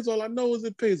concubine is. All I know is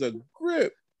it pays a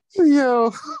grip.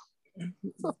 Yo.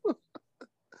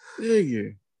 Yeah.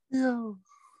 Yo.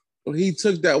 Well, he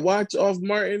took that watch off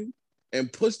Martin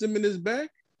and pushed him in his back.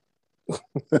 He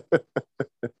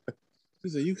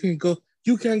said, you can't go.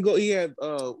 He had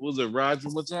was it Roger?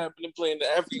 What's happening? Playing the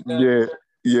African.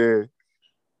 Yeah.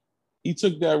 He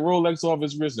took that Rolex off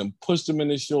his wrist and pushed him in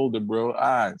his shoulder, bro.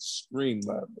 I screamed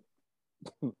loud.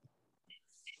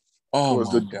 Oh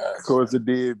my God. Of course, the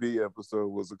D&B episode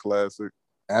was a classic.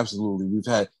 Absolutely.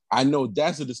 I know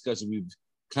that's a discussion we've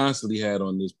constantly had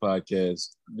on this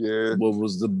podcast. Yeah. What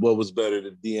was better,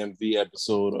 the DMV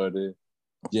episode or the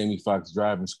Jamie Foxx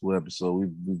driving school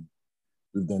episode? We've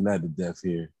done that to death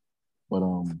here. But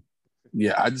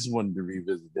yeah, I just wanted to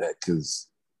revisit that because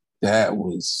that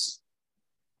was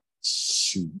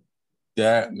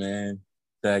that man,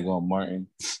 daggone Martin,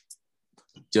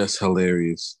 just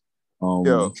hilarious.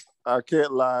 Yo, I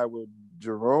can't lie with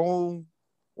Jerome.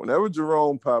 Whenever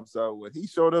Jerome pops out, when he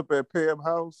showed up at Pam's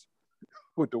house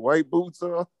with the white boots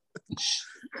on,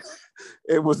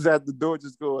 it was at the door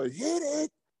just going, hit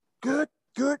it, good.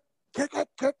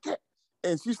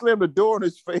 and she slammed the door in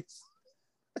his face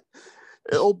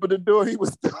and opened the door. He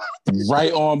was still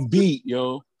right on beat,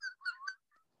 yo.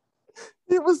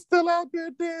 he was still out there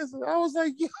dancing. I was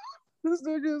like, yo, this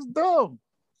nigga is dumb.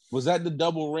 Was that the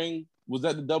double ring? Was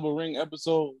that the double ring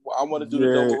episode? I want to do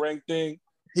the double ring thing.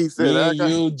 He said, Me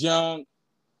and you, John.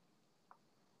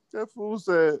 That fool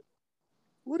said,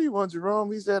 what do you want, Jerome?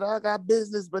 He said, I got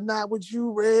business, but not with you,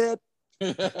 Red.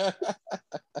 I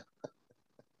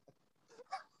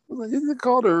was like, you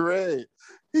called her Red.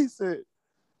 He said,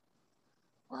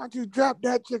 why don't you drop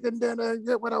that chicken dinner and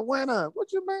get with a winner?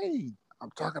 What you mean?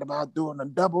 I'm talking about doing a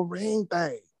double ring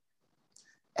thing.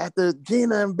 After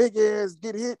Gina and Big Ass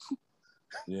get hit,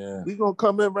 yeah, we gonna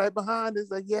come in right behind us.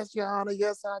 Like, yes, Your Honor,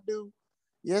 yes, I do.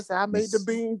 Yes, I made the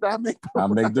beans. I make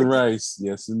the rice.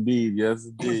 Yes, indeed. Yes,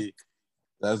 indeed.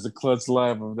 That's the clutch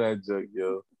line of that joke,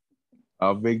 yo.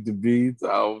 I'll make the beans.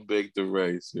 I'll make the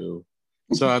rice, yo.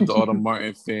 Shout out to all the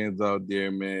Martin fans out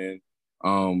there, man.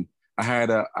 I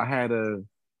had a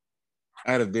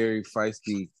very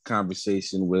feisty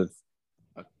conversation with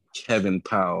Kevin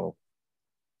Powell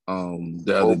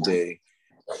the other day,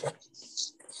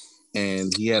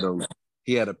 and he had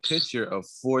a picture of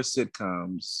 4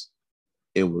 sitcoms.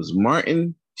 It was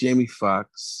Martin, Jamie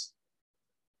Foxx.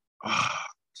 Oh,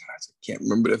 gosh, I can't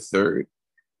remember the third,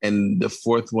 and the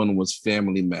fourth one was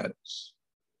Family Matters.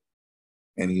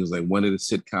 And he was like, one of the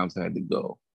sitcoms had to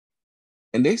go,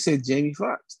 and they said Jamie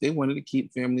Foxx. They wanted to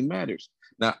keep Family Matters.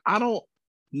 Now I don't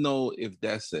know if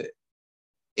that's a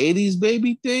 80s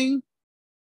baby thing.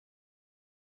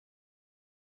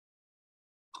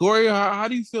 Corey, how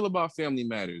do you feel about Family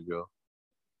Matters, yo?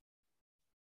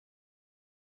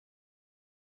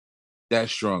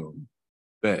 That's strong.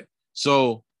 Bet.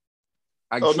 So,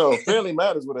 no, Family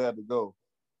Matters would have had to go.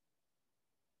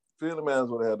 Family Matters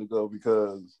would have had to go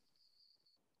because,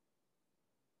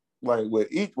 like, with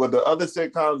the other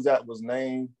sitcoms that was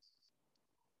named,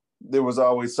 there was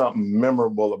always something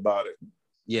memorable about it.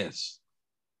 Yes.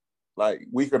 Like,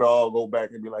 we could all go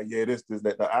back and be like, yeah, this,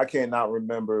 that. I cannot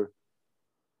remember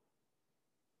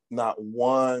not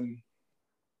one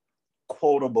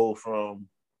quotable from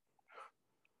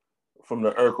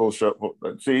the Urkel show.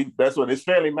 See, that's what it's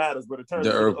Family Matters, but it turns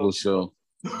the Urkel show.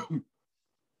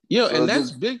 Yo, so and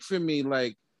that's big for me.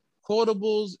 Like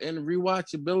quotables and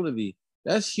rewatchability.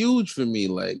 That's huge for me.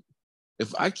 Like,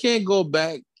 if I can't go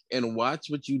back and watch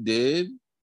what you did,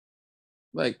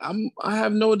 like I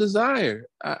have no desire.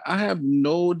 I have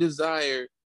no desire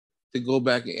to go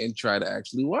back and try to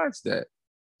actually watch that.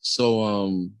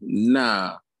 So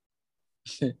nah.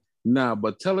 Nah,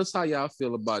 but tell us how y'all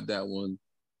feel about that one,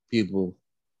 people.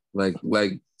 Like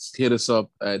hit us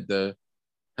up at the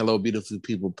Hello Beautiful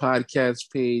People podcast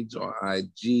page on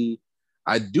IG.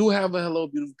 I do have a Hello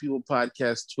Beautiful People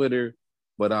podcast Twitter,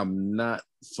 but I'm not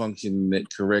functioning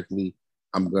it correctly.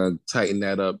 I'm gonna tighten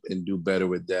that up and do better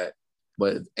with that.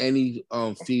 But if any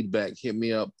feedback, hit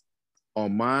me up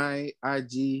on my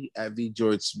IG at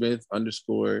VGeorgeSmith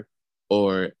 _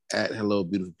 or at Hello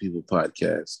Beautiful People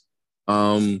podcast.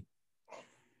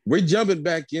 We're jumping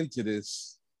back into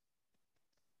this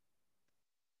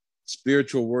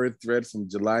spiritual word thread from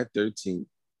July 13th.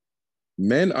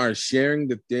 Men are sharing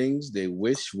the things they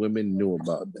wish women knew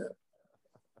about them.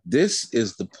 This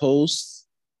is the post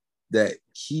that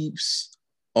keeps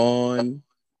on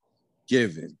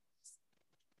giving.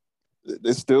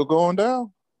 It's still going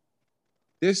down.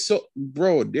 There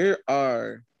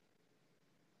are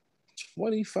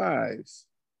 25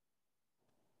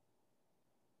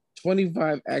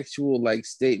 actual like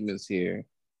statements here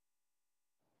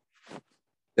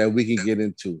that we can get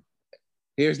into.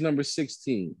 Here's number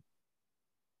 16.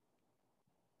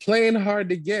 Playing hard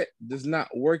to get does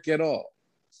not work at all.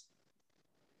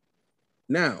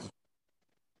 Now,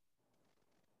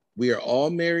 we are all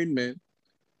married men.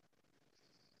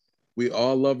 We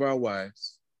all love our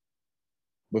wives.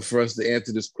 But for us to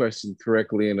answer this question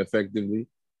correctly and effectively,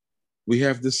 we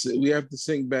have to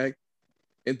sink back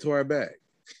into our bag.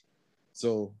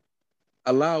 So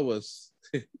allow us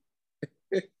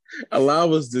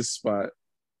this spot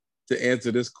to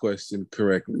answer this question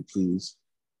correctly, please.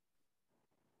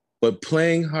 But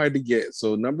playing hard to get.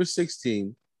 So number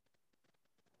 16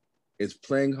 is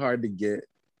playing hard to get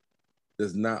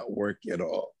does not work at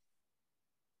all.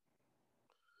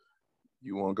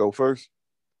 You want to go first?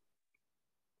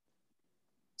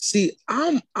 See,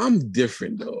 I'm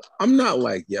different though. I'm not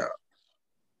like y'all.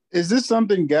 Is this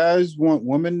something guys want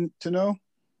women to know?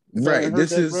 Right.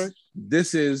 This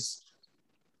is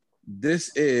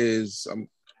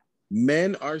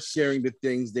men are sharing the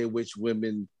things they wish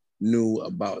women knew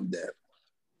about them.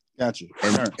 Gotcha.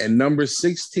 And number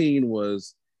 16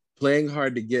 was Playing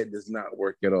hard to get does not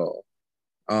work at all.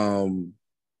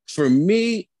 For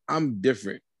me, I'm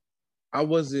different. I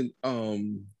wasn't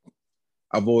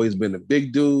I've always been a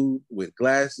big dude with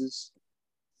glasses.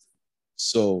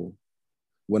 So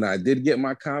when I did get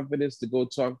my confidence to go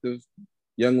talk to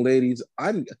young ladies,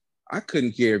 I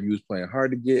couldn't care if you was playing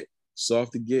hard to get,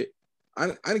 soft to get.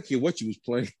 I didn't care what you was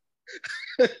playing.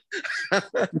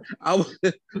 I was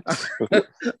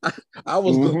I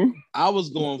was Mm-hmm. I was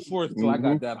going forth till I Mm-hmm.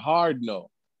 got that hard no.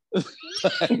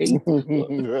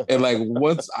 And like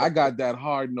once I got that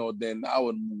hard no, then I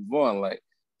would move on. Like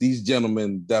these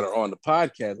gentlemen that are on the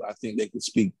podcast, I think they can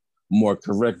speak more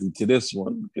correctly to this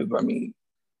one because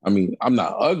I'm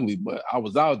not ugly, but I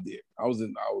was out there. I was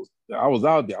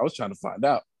out there. I was trying to find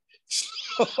out.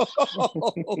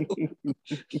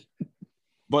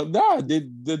 But nah,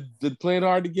 did playing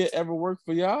hard to get ever work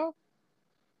for y'all?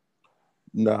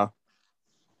 Nah.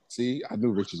 See, I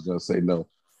knew Rich was gonna say no.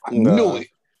 I Nah. knew it.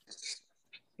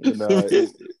 Nah.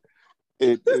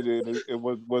 It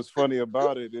was what's funny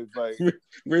about it is like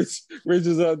Rich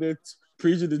is out there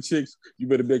preaching to chicks. You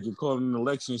better make your call in an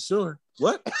election, sure.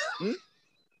 What?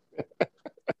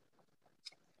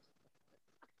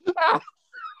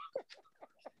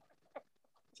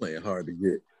 Playing hard to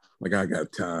get. Like I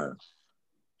got time.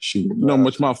 Shoot, you know how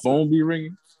much my phone be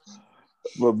ringing?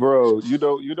 But bro, you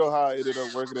know how I ended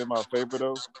up working in my favor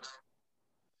though?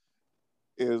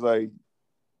 It was like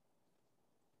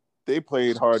they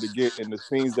played hard to get in the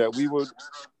scenes that we would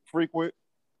frequent.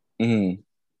 Mm-hmm.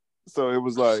 So it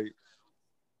was like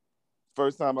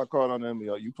first time I called on them,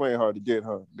 you playing hard to get,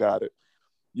 huh? Got it.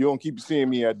 You don't keep seeing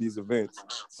me at these events.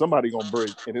 Somebody gonna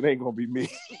break, and it ain't gonna be me.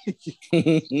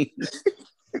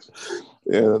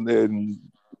 And then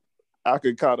I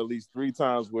could count at least 3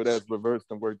 times where that's reversed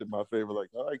and worked in my favor. Like,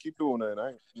 all right, keep doing that. I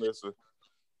ain't listen.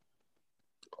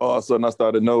 All of a sudden, I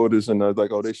started noticing. I was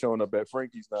like, oh, they showing up at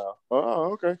Frankie's now.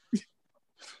 Oh, okay.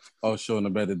 Oh, showing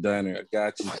up at the diner. I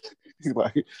got you.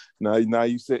 Like, now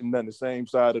you sitting on the same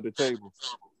side of the table.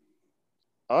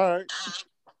 All right.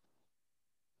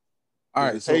 All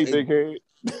right. So, hey, big head.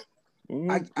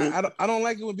 I don't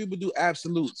like it when people do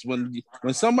absolutes. When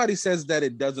somebody says that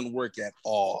it doesn't work at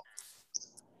all.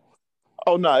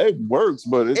 Oh no, it works,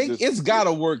 but it's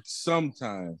gotta work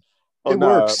sometime. Oh, it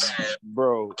works,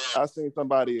 bro. I seen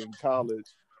somebody in college.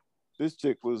 This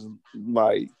chick was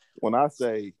like, when I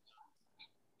say,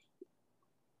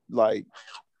 like,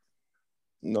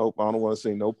 nope, I don't want to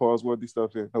say no pause worthy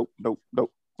stuff here. Nope.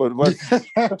 But what?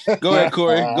 Go ahead,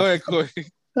 Corey.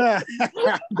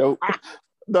 Nope.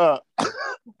 Nah,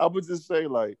 I would just say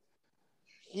like,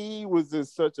 he was in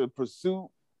such a pursuit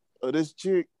of this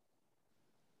chick.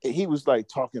 And he was like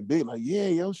talking big, like, yeah,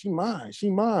 yo, she mine.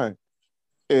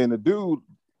 And the dude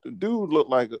looked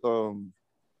like he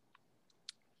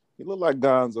looked like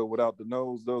Gonzo without the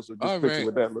nose though. So just picture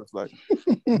what that looks like.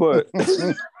 But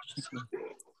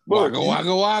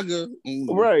wagga.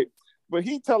 Right. But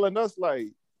he telling us like,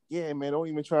 yeah, man, don't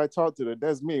even try to talk to her.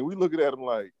 That's me. We looking at him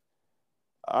like,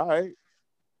 all right.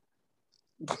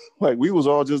 Like we was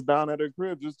all just down at her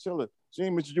crib, just chilling. She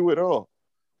ain't mentioned you at all.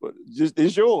 But just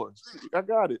it's yours. I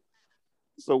got it.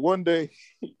 So one day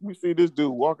we see this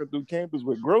dude walking through campus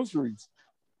with groceries.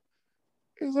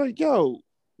 It's like, yo,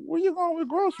 where you going with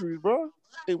groceries, bro?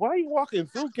 Hey, why are you walking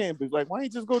through campus? Like, why you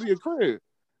just go to your crib?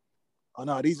 Oh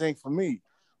no, these ain't for me.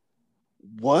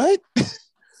 What?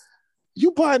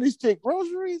 You buying this chick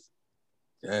groceries?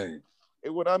 Dang.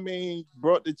 And what I mean,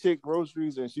 brought the chick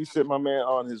groceries and she sent my man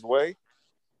on his way.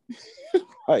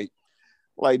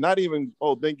 Like not even,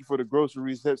 oh, thank you for the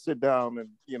groceries. Sit down and,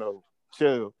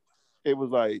 chill. It was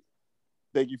like,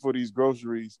 thank you for these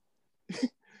groceries.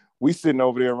 We sitting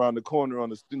over there around the corner on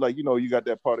the, like, you got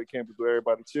that part of campus where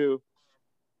everybody chill.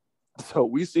 So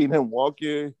we seen him walk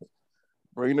in,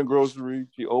 bring the groceries.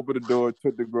 He opened the door,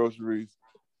 took the groceries.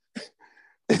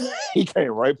 He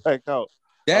came right back out.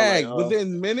 Dang, like,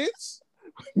 within minutes?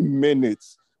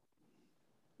 Minutes.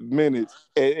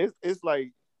 And it's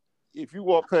like, if you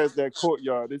walk past that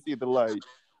courtyard, it's either like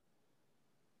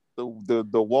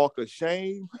the walk of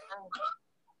shame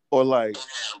or like,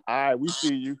 all right, we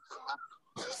see you.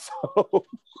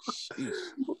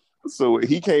 So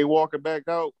he came walking back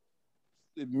out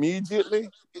immediately.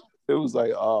 It was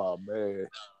like, oh man.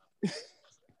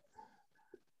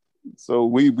 So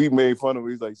we made fun of him.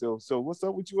 He's like, so what's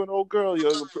up with you and old girl?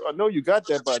 I know you got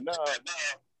that, but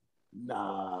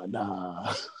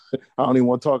nah. I don't even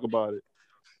want to talk about it.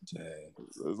 Dang.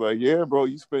 It's like, yeah, bro,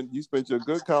 you spent your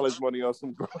good college money on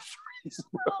some groceries,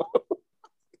 bro.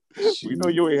 We know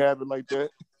you ain't having like that.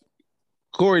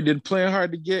 Corey, did playing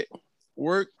hard to get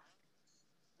work?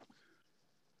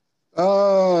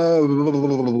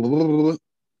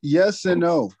 Yes and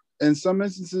no. In some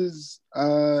instances,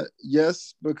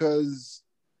 yes, because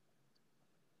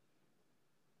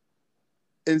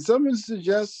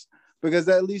yes, because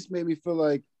that at least made me feel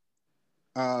like,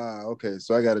 okay,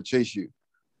 so I got to chase you.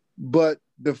 But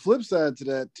the flip side to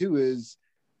that too is,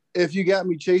 if you got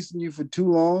me chasing you for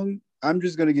too long, I'm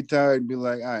just gonna get tired and be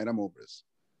like, all right, I'm over this.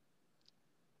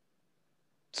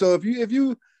 So if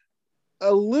you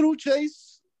a little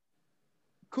chase,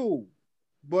 cool.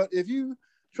 But if you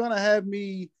trying to have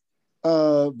me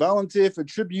volunteer for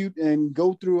tribute and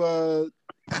go through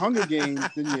Hunger Games,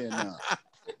 then yeah, nah.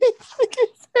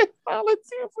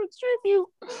 Volunteer for tribute.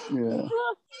 Yeah.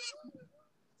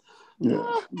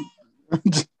 Yeah.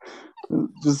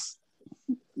 Just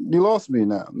you lost me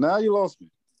now. Now you lost me.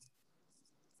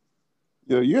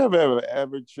 Yo, you ever have an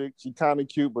average chick? She kind of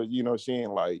cute, but she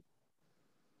ain't like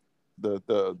the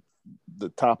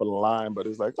top of the line. But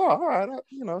it's like, oh, all right, I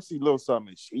see a little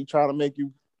something. She try to make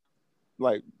you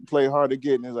like play hard to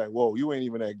get, and it's like, whoa, you ain't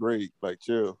even that great. Like,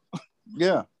 chill.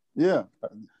 Yeah. Yeah.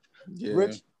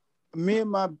 Rich, me and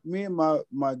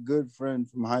my good friend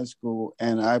from high school,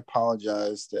 and I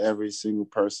apologize to every single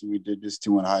person we did this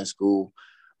to in high school,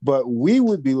 but we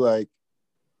would be like,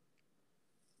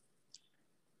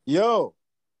 yo,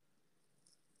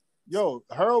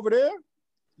 her over there?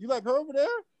 You like her over there?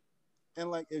 And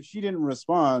like if she didn't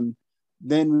respond,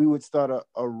 then we would start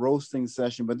a roasting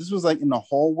session. But this was like in the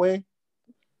hallway.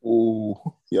 Ooh,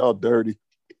 y'all dirty.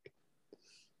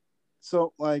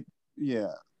 So like,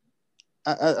 yeah.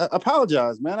 I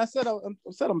apologize, man. I said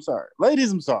I'm sorry.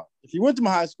 Ladies, I'm sorry. If you went to my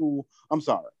high school, I'm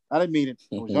sorry. I didn't mean it.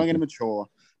 I was young and immature,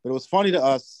 but it was funny to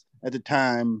us at the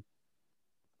time.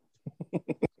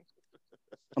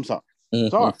 I'm sorry.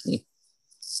 Sorry.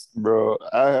 Bro,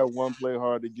 I had one play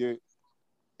hard to get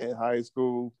in high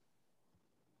school,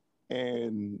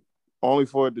 and only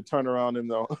for it to turn around in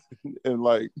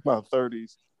like my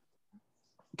 30s,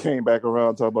 came back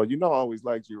around talking about, I always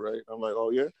liked you, right? I'm like, oh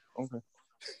yeah, okay.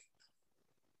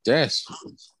 That's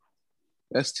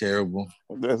terrible.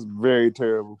 That's very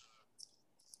terrible.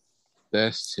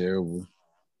 That's terrible.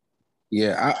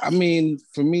 Yeah, I mean,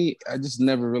 for me, I just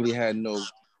never really had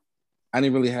I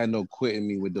didn't really have no quit in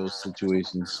me with those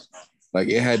situations. Like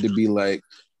it had to be like,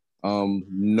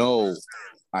 no,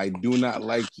 I do not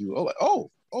like you. Oh, like,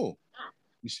 oh,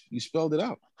 you spelled it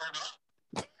out.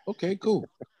 Okay, cool.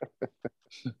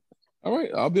 All right,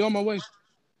 I'll be on my way.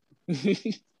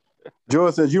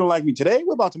 George says, you don't like me today?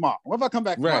 What about tomorrow? What if I come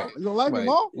back tomorrow? Right. You don't like me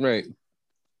tomorrow? Right.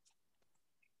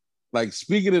 Like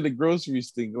speaking of the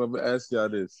groceries thing, let me ask y'all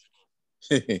this.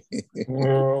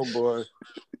 Oh boy.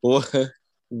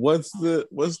 What's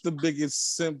the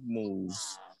biggest simp move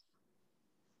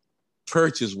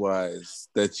purchase wise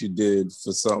that you did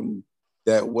for something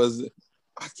that wasn't?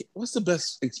 What's the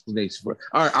best explanation for it?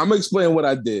 All right, I'm gonna explain what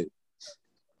I did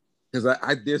because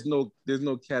I there's no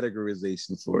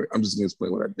categorization for it. I'm just gonna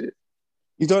explain what I did.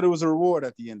 You thought it was a reward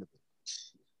at the end of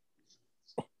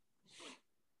it.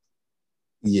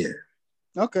 Yeah.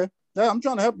 Okay. Yeah, I'm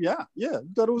trying to help you out. Yeah, you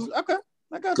thought it was okay.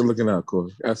 I got you. Good looking out,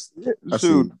 Corey. I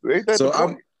Shoot, ain't that so the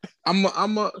point?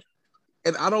 I'm a,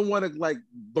 and I don't want to like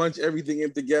bunch everything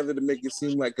in together to make it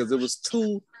seem like because it was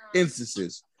two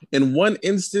instances. In one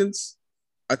instance,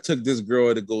 I took this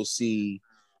girl to go see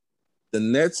the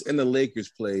Nets and the Lakers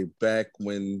play back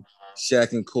when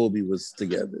Shaq and Kobe was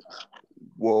together.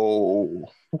 Whoa.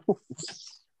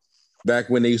 Back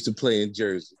when they used to play in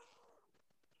Jersey.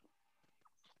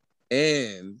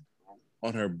 And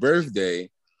on her birthday,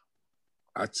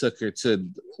 I took her to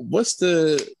what's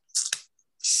the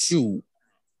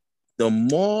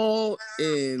mall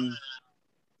in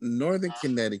Northern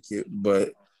Connecticut,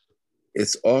 but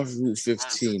it's off Route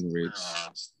 15, Rich.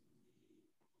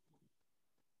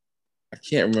 I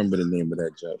can't remember the name of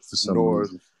that job for some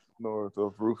reason. North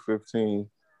of Route 15.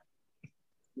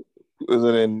 Was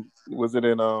it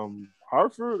in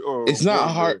Hartford or? It's not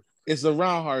Hart. It's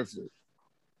around Hartford.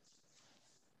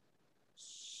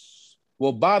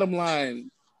 Well, bottom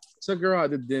line, took her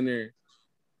out to dinner,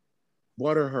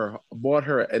 bought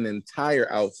her an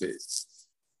entire outfit.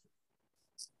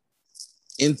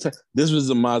 This was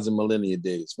the Mazda Millennia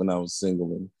days when I was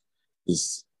single and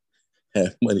just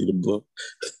had money to book.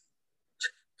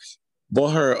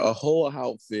 Bought her a whole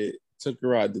outfit, took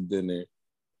her out to dinner,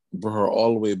 brought her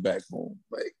all the way back home.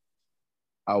 Like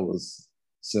I was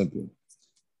simping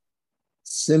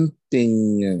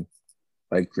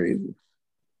like crazy.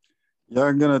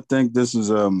 Y'all gonna think this is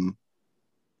I'm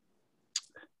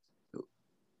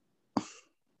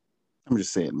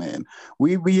just saying, man.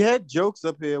 We had jokes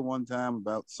up here one time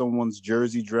about someone's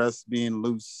jersey dress being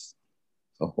loose.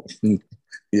 Oh.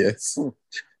 Yes.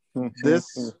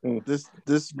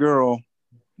 This girl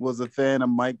was a fan of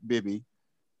Mike Bibby.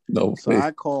 No, so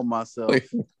I called myself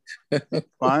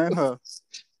buying her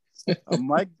a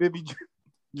Mike Bibby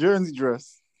jersey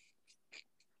dress.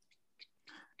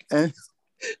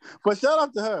 But shout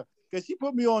out to her because she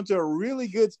put me on to a really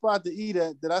good spot to eat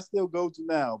at that I still go to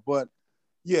now. But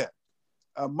yeah,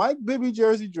 a Mike Bibby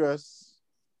jersey dress,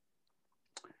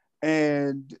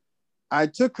 and I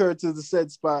took her to the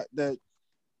said spot that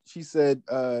she said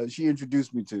she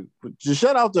introduced me to. But just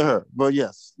shout out to her. But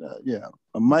yes, yeah,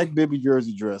 a Mike Bibby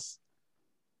jersey dress,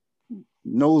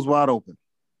 nose wide open.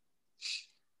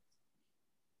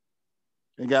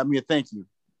 It got me a thank you,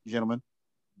 gentlemen.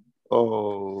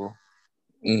 Oh.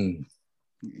 It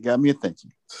got me a thank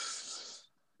you.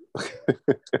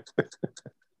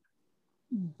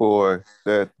 Boy,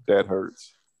 that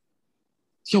hurts.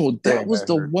 Yo, that was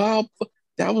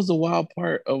the wild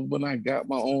part of when I got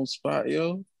my own spot,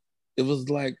 yo. It was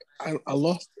like I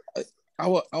lost.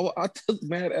 I took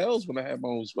mad L's when I had my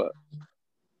own spot.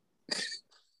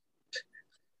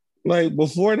 Like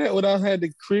before that, when I had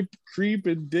to creep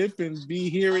and dip and be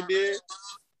here and there,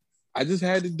 I just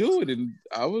had to do it, and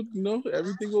I would,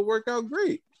 everything would work out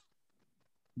great.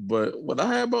 But when I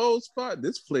had my own spot,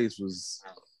 this place was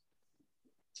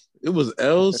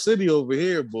L City over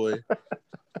here, boy.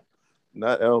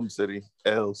 Not Elm City,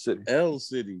 L City. L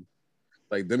City.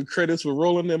 Like them credits were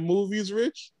rolling them movies,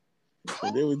 Rich.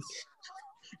 And they would,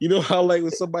 how like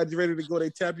when somebody's ready to go, they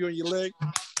tap you on your leg.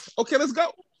 Okay, let's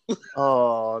go.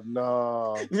 Oh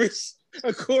no, Rich,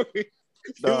 Corey.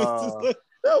 That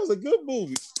was a good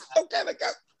movie. Okay, let's go.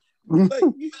 Like,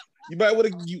 you might want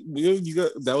to. You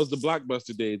got that was the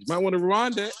Blockbuster days. You might want to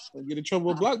rewind that and get in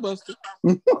trouble with Blockbuster.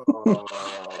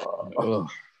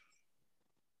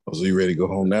 So you ready to go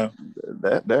home now?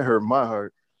 That hurt my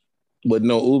heart. But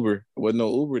no Uber. Wasn't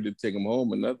no Uber to take him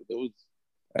home or nothing.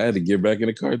 I had to get back in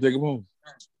the car and take him home.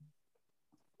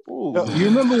 No, you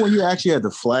remember when you actually had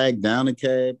to flag down a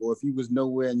cab, or if you was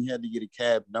nowhere and you had to get a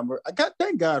cab number?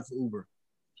 Thank God for Uber.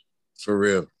 For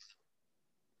real.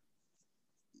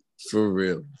 For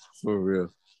real.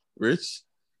 Rich?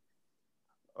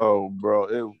 Oh,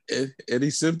 bro. Any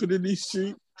simping in these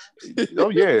streets? Oh,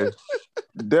 yeah.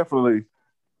 Definitely.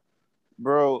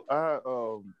 Bro, I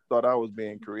thought I was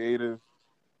being creative.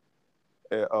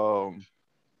 And,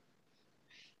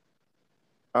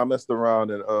 I messed around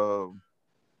and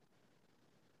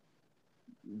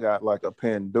got like a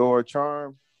Pandora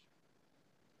charm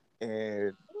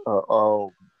and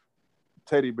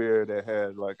teddy bear that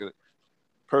had like a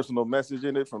personal message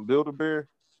in it from Build-A-Bear.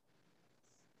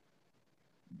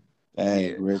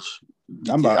 Dang, Rich.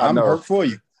 I'm hurt for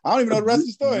you. I don't even know the rest of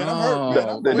the story. No,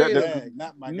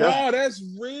 I'm hurt. That's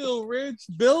real, Rich.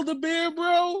 Build-A-Bear,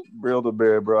 bro.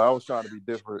 Build-A-Bear, bro. I was trying to be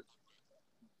different.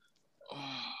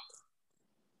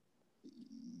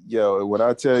 Yo, when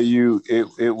I tell you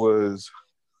it was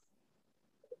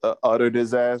an utter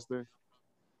disaster,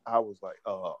 I was like,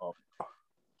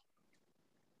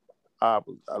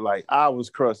 I was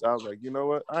crushed. I was like, you know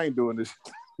what? I ain't doing this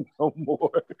no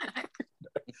more.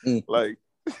 like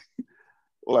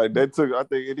that took, I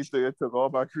think anything that took all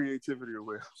my creativity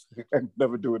away. I'm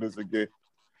never doing this again.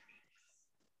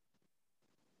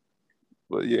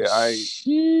 But yeah,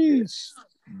 you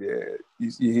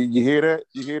hear that?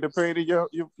 You hear the pain in your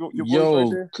voice right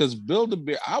there? Because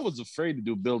Build-A-Bear, I was afraid to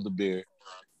do Build-A-Bear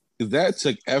because that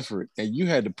took effort, and you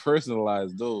had to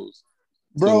personalize those.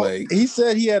 Bro, he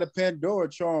said he had a Pandora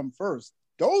charm first.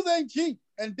 Those ain't cheap,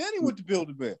 and then he went to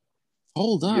Build-A-Bear.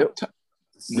 Hold up.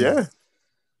 Yep.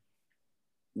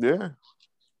 Yeah.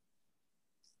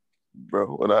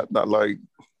 Bro, not like.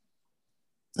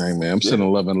 Hey man, I'm sending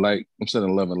 11 light. I'm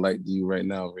sending 11 light to you right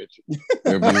now, Richard.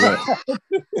 Wherever you at.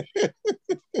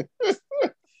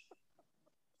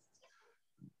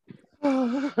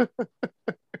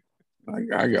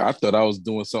 I thought I was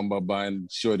doing something by buying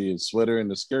Shorty a sweater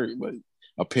and a skirt, but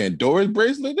a Pandora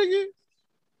bracelet,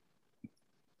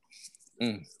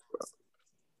 nigga.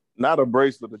 Not a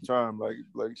bracelet, a charm.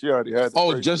 Like she already had.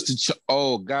 Got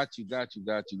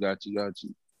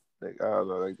you. I was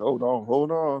like, hold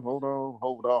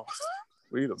on.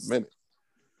 Wait a minute.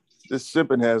 This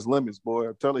shipping has limits, boy.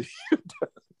 I'm telling you.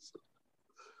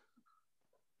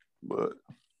 But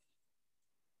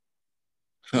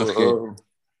okay,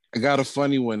 I got a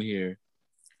funny one here.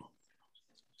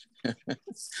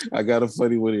 I'm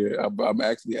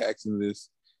actually asking this.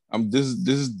 This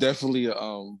is definitely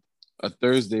a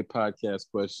Thursday podcast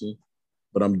question,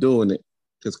 but I'm doing it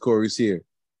because Corey's here.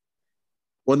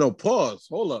 Well, no, pause.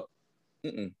 Hold up.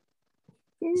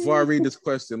 Before I read this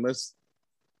question, let's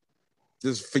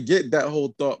just forget that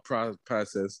whole thought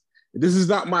process This is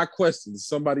not my question.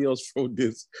 Somebody else wrote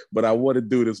this, but I want to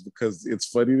do this because it's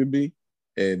funny to me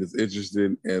and it's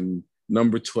interesting. And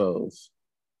number 12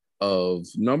 of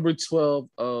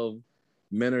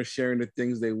men are sharing the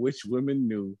things they wish women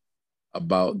knew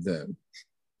about them.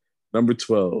 Number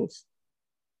 12,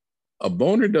 a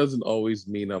boner doesn't always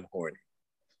mean I'm horny.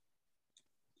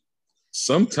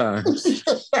 Sometimes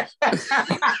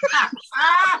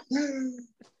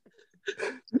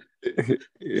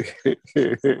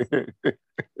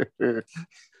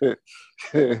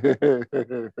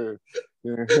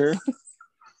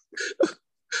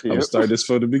I'm starting this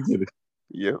from the beginning.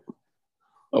 Yep.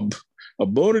 A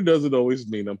boner doesn't always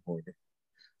mean I'm horny.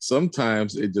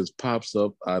 Sometimes it just pops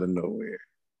up out of nowhere.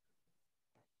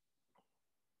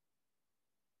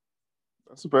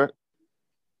 That's a fact.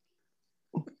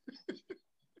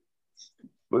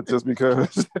 But just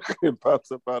because it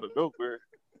pops up out of nowhere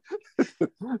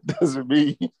doesn't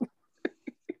mean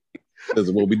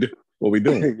That's what we do. What we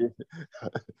doing?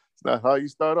 It's not how you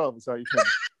start off, it's how you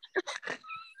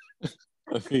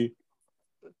finish.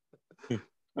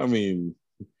 I mean,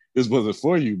 this wasn't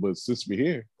for you, but since we're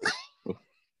here,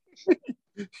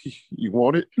 you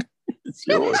want it? It's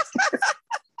yours.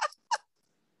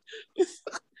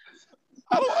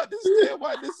 I don't understand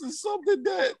why this is something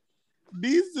that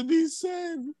needs to be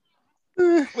said.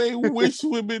 They wish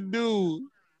women do.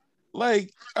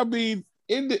 Like, I mean,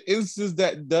 in the instance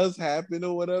that does happen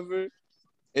or whatever,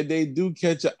 and they do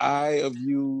catch an eye of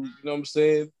you, you know what I'm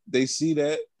saying? They see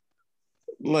that.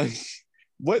 Like,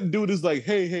 what dude is like,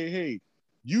 hey,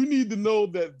 you need to know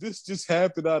that this just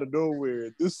happened out of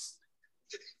nowhere. This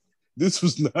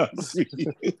was not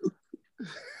real.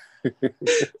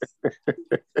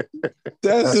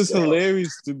 That's just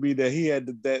hilarious to me that he had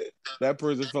that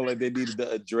person felt like they needed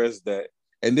to address that.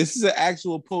 And this is an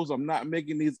actual post. I'm not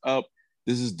making these up.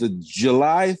 This is the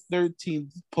July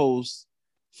 13th post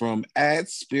from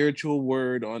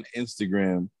 @spiritualword on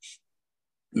Instagram.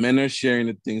 Men are sharing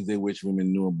the things they wish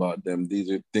women knew about them. These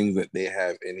are things that they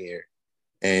have in here.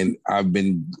 And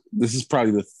this is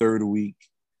probably the third week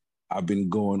I've been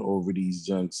going over these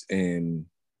junks, and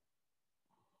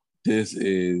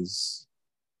they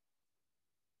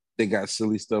got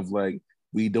silly stuff like,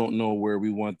 we don't know where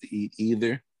we want to eat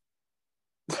either.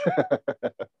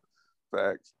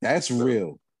 Facts. That's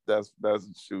real. That's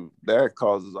shoot. That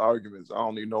causes arguments. I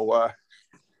don't even know why.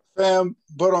 Fam,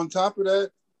 but on top of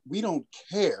that, we don't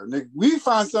care. Nigga, we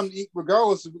find something to eat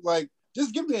regardless of, like,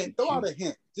 just throw out a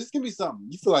hint. Just give me something.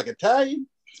 You feel like Italian?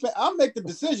 I'll make the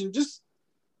decision. Just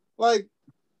like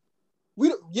we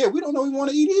don't know we want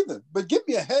to eat either. But give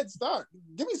me a head start.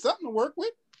 Give me something to work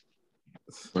with.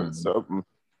 Something.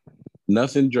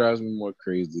 Nothing drives me more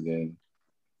crazy than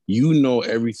you know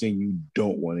everything you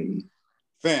don't want to eat.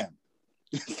 Fam.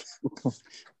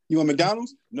 You want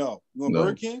McDonald's? No. You want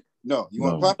Burger King? No. You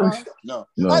want Popeyes? No.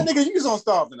 No. All right, nigga, you just gonna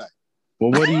starve tonight.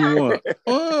 Well, what do you want?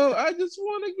 Oh, I just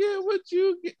want to get what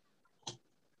you get.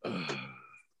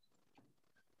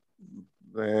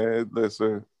 Man,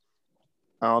 listen.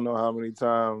 I don't know how many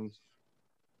times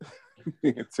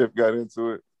me and Tip got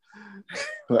into it.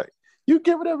 Like, you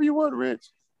get whatever you want, Rich.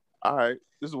 All right,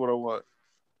 this is what I want.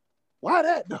 Why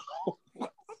that though?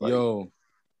 Like, yo,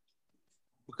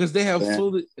 because they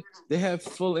have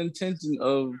full intention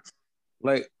of,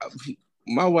 like,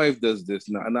 my wife does this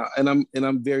now, and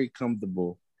I'm very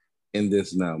comfortable in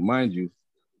this now. Mind you,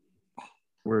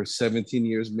 we're 17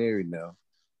 years married now,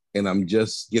 and I'm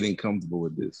just getting comfortable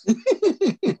with this.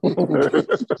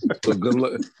 So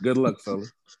good luck, fella.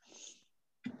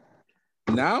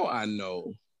 Now I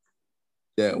know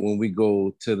that when we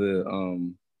go to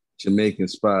the Jamaican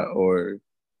spot, or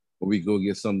we go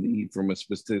get something to eat from a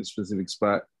specific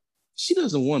spot, she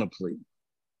doesn't want a plate.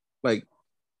 Like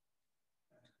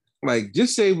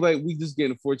just say like we just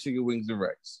getting 4 chicken wings and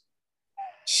rice.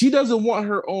 She doesn't want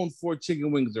her own 4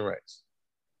 chicken wings and rice.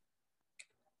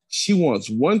 She wants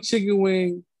 1 chicken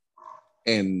wing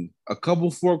and a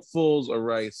couple forkfuls of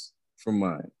rice for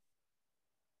mine.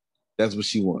 That's what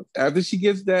she wants. After she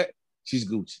gets that, she's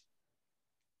Gucci.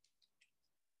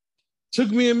 Took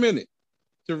me a minute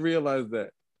to realize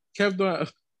that. Kept on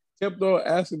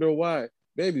asking her why.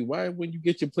 Baby, why when you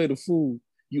get your plate of food,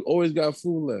 you always got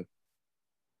food left?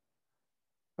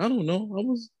 I don't know. I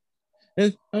was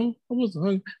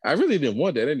hungry. I really didn't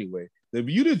want that anyway. If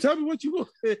you didn't tell me what you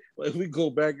wanted, like we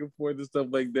go back and forth and stuff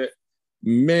like that.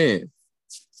 Man.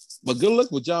 But good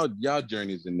luck with y'all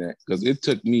journeys in that, because it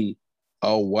took me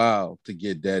a while to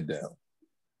get that down.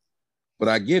 But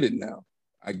I get it now.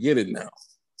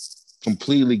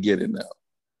 Completely get it now.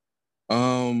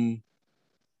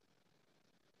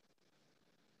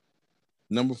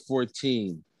 Number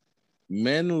 14.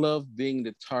 Men love being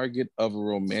the target of a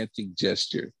romantic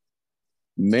gesture.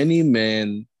 Many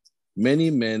men, many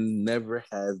men never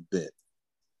have been.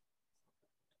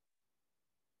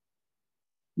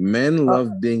 Men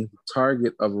love being the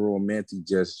target of a romantic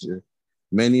gesture.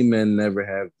 Many men never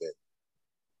have been.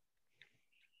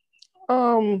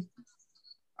 Um,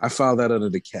 I filed that under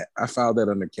the cat. I filed that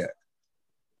under cat.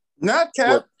 Not Cap.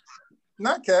 What?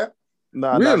 Not Cap.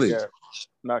 Nah, Really? not Cap.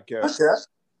 Not Cap.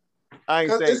 I ain't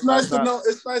 'Cause saying it's nice to not. know.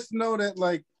 It's nice to know that,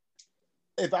 like,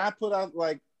 if I put out,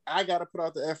 like, I got to put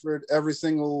out the effort every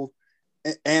single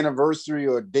anniversary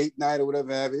or date night or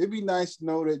whatever have it. It'd be nice to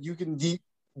know that you can dig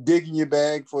in your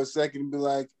bag for a second and be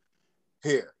like,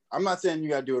 here. I'm not saying you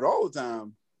got to do it all the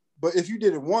time, but if you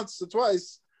did it once or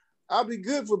twice, I'll be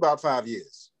good for about 5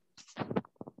 years.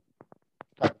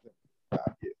 5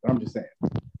 years. I'm just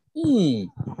saying.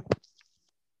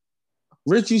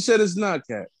 Rich, you said it's not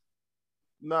cat.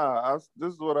 Nah,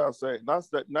 this is what I'll say. Not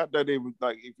that they was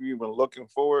like, if you're even looking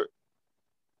for it,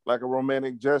 like a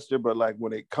romantic gesture, but like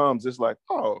when it comes, it's like,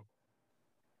 oh,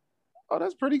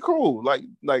 that's pretty cool. Like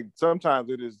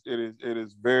sometimes it is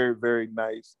very, very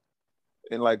nice.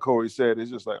 And like Corey said,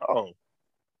 it's just like, oh,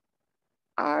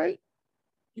 all right.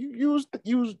 You use,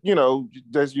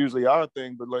 that's usually our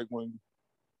thing, but like when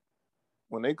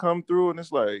they come through and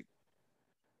it's like,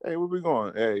 hey, where we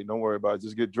going? Hey, don't worry about it.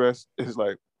 Just get dressed. It's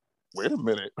like, wait a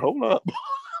minute, hold up.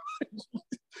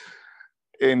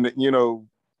 And the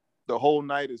whole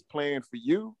night is planned for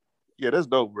you. Yeah, that's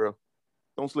dope, bro.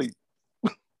 Don't sleep.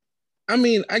 I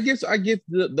mean, I guess I get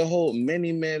the whole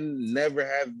many men never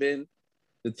have been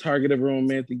the target of a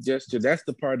romantic gesture. That's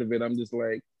the part of it. I'm just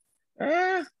like,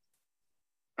 I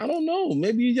don't know.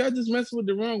 Maybe y'all just messing with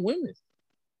the wrong women.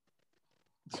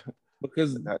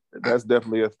 Because that's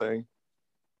definitely a thing.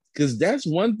 Because that's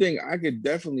one thing I could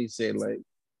definitely say. Like,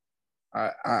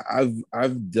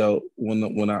 I've dealt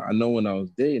when I know when I was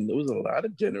dating, there was a lot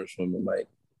of generous women. Like,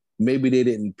 maybe they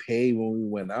didn't pay when we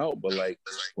went out, but like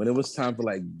when it was time for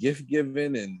like gift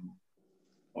giving and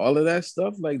all of that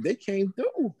stuff, like they came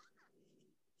through.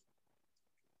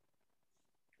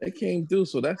 They came through.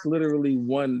 So that's literally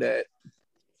one that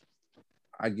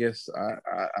I guess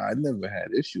I never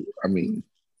had issue. I mean,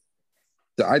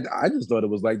 I just thought it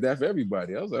was like that for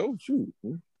everybody. I was like, oh shoot.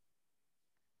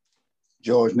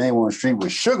 George name on the street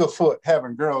was Sugarfoot,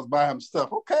 having girls buy him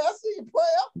stuff. Okay, I see you,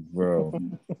 player. Bro.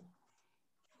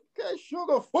 Okay,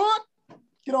 Sugarfoot,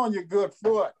 get on your good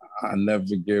foot. I never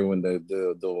forget when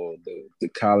the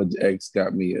college ex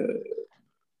got me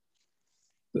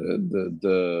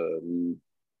the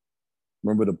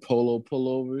remember the polo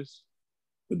pullovers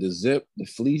with the zip, the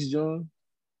fleece John.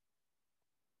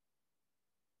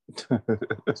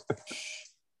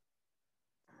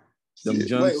 Wait.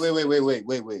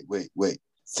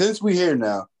 Since we here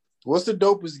now, what's the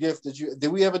dopest gift that you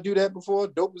did? We ever do that before?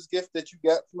 Dopest gift that you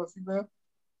got from a female?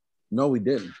 No, we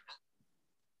didn't.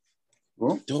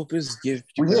 Well, dopest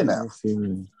gift we here now.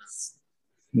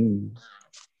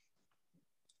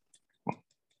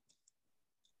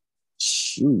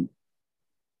 Shoot.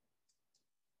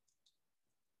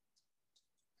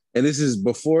 And this is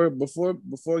before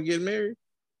getting married?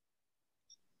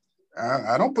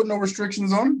 I don't put no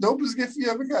restrictions on it. Dopest gift you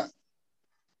ever got.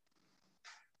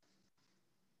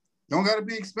 Don't gotta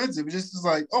be expensive. It's just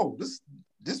like, oh,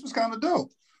 this was kind of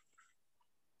dope.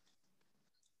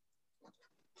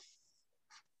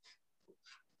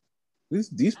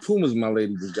 These Pumas my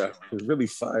lady just got was really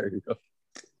fired.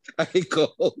 I ain't gonna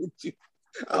hold you.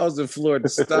 I was in Florida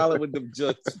styling with them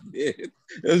jugs, man.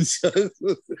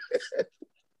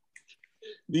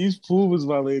 These Pumas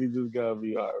my lady just got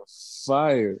me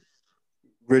fired.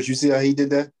 Rich, you see how he did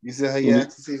that? You see how he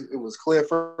asked to see if it was clear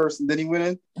first and then he went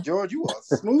in? George, you are a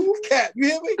smooth cat. You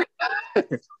hear me?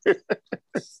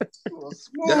 You a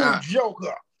smooth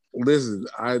joker. Listen,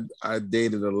 I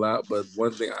dated a lot, but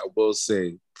one thing I will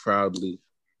say proudly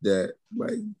that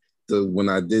like when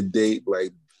I did date,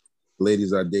 like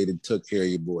ladies I dated took care of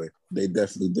your boy. They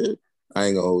definitely did. I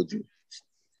ain't gonna hold you.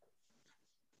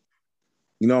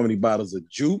 You know how many bottles of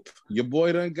Jupe your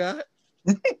boy done got?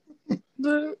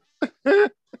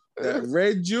 That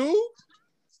red Jupe?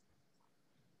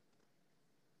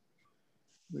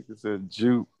 Nigga said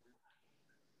Jupe.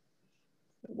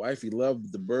 Wifey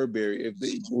loved the Burberry.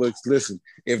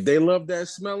 If they love that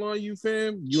smell on you,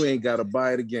 fam, you ain't gotta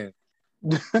buy it again.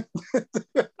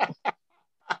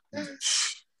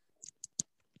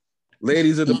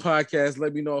 Ladies of the podcast,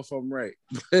 let me know if I'm right.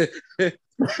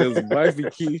 Because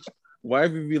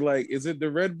wifey be like, is it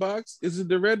the red box? Is it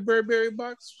the red Burberry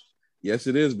box? Yes,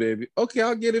 it is, baby. Okay,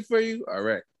 I'll get it for you. All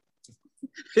right.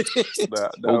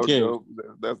 Okay.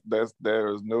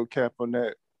 There is no cap on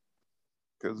that.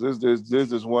 Because there's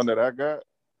this one that I got,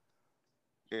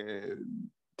 and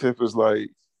Tiff is like,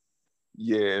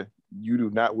 yeah, you do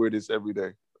not wear this every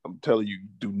day. I'm telling you,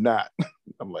 do not.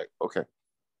 I'm like, okay.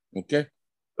 Okay.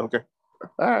 All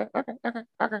right, okay, I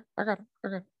got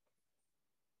it.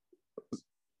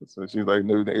 So she's like,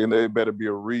 no, there better be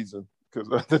a reason, because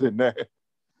other than that,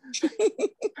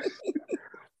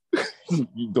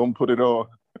 you don't put it on.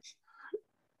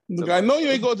 Look, I know you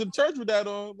ain't going to church with that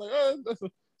on. Like,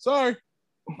 sorry,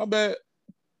 my bad.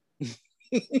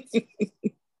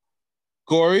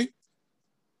 Corey,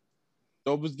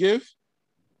 dopest gift?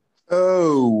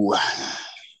 Oh, I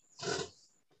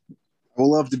would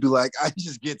love to be like, I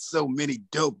just get so many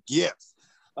dope gifts.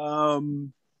 Let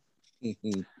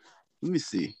me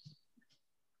see.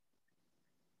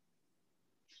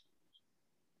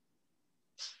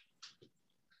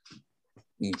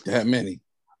 That many.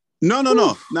 No. I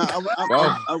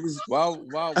was while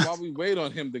we wait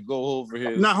on him to go over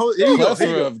his here you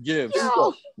plethora go. of gifts,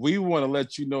 we want to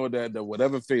let you know that the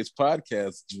Whatever Face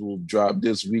podcast will drop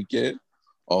this weekend.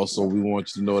 Also, we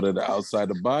want you to know that the Outside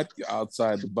the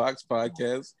Box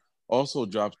podcast also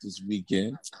drops this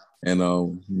weekend. And we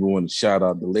want to shout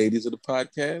out the ladies of the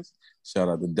podcast. Shout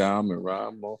out to Dom and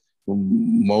Ron,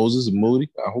 Moses and Moody.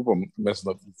 I hope I'm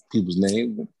messing up people's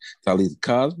names. Talisa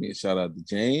Cosme, and shout out to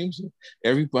James and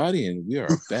everybody. And we are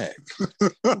back.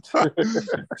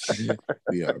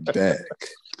 We are back.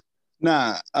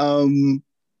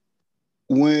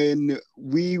 When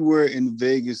we were in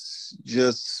Vegas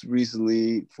just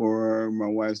recently for my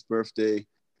wife's birthday,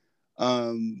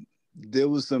 there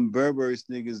was some Burberry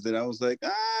sneakers that I was like,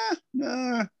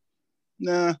 nah.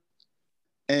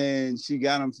 And she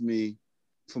got them for me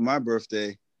for my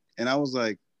birthday. And I was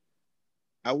like,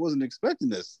 I wasn't expecting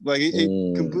this. Like,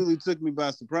 it completely took me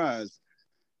by surprise.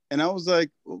 And I was like,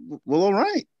 well, all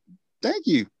right. Thank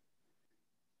you.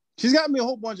 She's got me a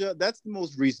whole bunch of, that's the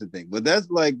most recent thing. But that's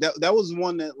like, that was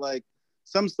one that like,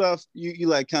 some stuff you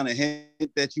like kind of hint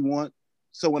that you want.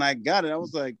 So when I got it, I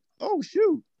was like, oh,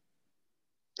 shoot.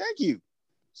 Thank you.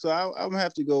 So I'm going to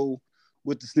have to go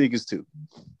with the sneakers too.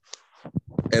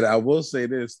 And I will say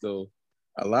this, though.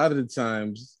 A lot of the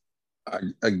times,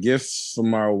 a gift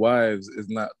from our wives is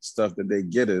not stuff that they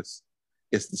get us.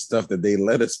 It's the stuff that they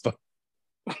let us buy.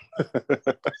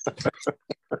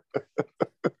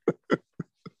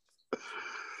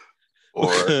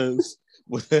 Because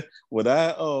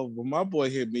when my boy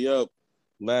hit me up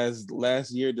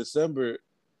last year, December,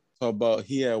 talk about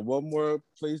he had one more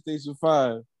PlayStation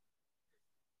 5.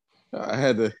 I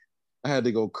had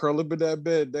to go curl up in that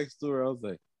bed next to her. I was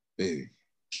like, baby,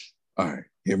 all right,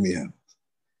 hear me out.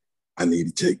 I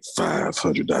need to take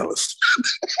 $500.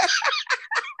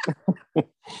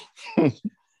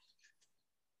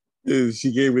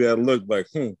 She gave me that look like,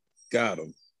 got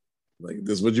him. Like,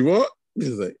 this is what you want?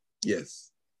 He's like,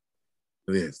 yes,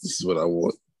 this is what I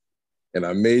want. And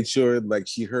I made sure, like,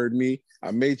 she heard me.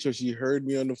 I made sure she heard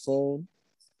me on the phone,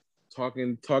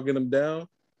 talking them down.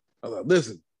 I was like,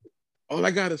 listen, all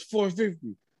I got is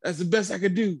 $450. That's the best I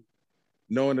could do.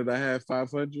 Knowing that I had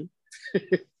 $500.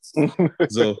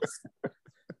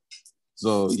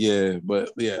 So yeah,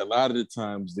 but yeah, a lot of the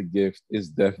times the gift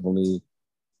is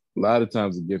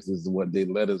what they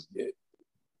let us get.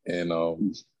 And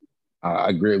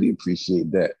I greatly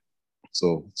appreciate that.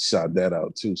 So shout that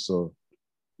out too. So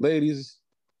ladies,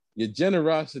 your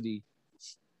generosity,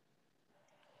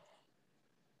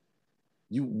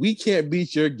 we can't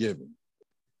beat your giving,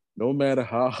 no matter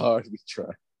how hard we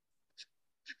try.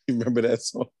 Remember that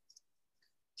song?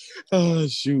 Oh,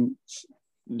 shoot.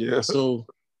 Yeah. So,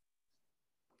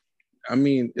 I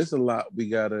mean, it's a lot.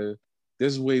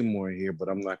 There's way more here, but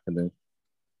I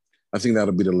think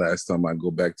that'll be the last time I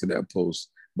go back to that post.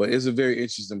 But it's a very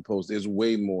interesting post. There's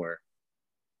way more.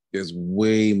 Like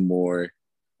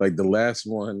the last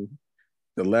one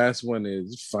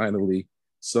is finally,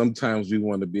 sometimes we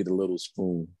want to be the little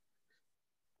spoon.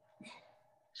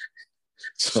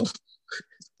 So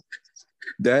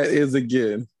that is,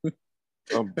 again,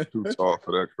 I'm too tall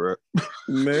for that crap.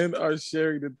 Men are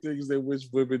sharing the things they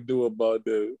wish women do about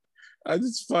them. I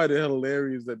just find it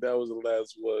hilarious that was the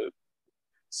last one.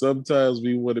 Sometimes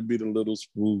we want to be the little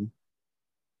spoon.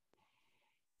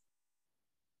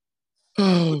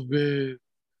 Oh, man.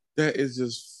 That is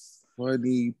just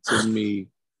funny to me.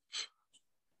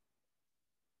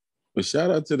 But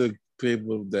shout out to the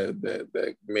people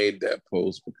that made that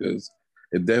post, because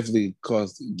it definitely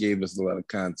gave us a lot of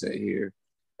content here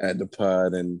at the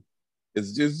pod, and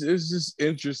it's just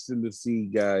interesting to see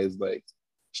guys like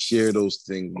share those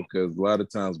things, because a lot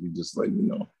of times we just like,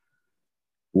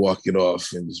 walk it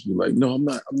off and just be like, no, I'm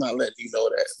not letting you know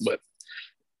that. But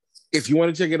if you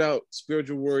want to check it out,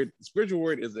 Spiritual Word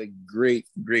is a great,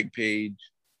 great page.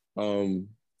 And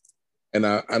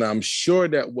I'm sure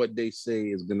that what they say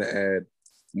is gonna add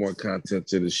more content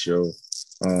to the show.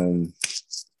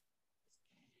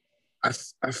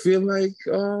 I feel like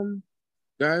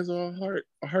guys, our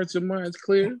hearts and minds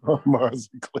clear. Mars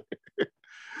and Claire.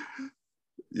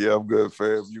 Yeah, I'm good,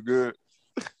 fam. You good?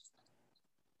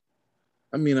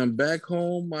 I mean, I'm back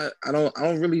home. I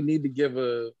don't really need to give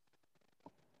a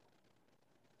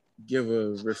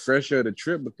refresher of the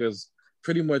trip because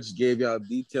pretty much gave y'all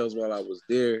details while I was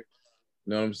there. You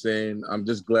know what I'm saying? I'm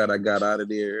just glad I got out of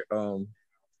there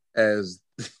as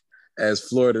as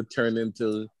Florida turned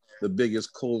into the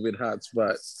biggest COVID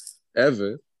hotspot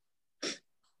ever.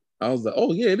 I was like,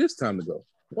 oh yeah, it is time to go.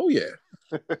 Oh yeah.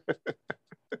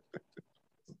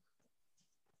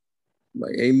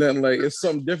 Like ain't nothing like it's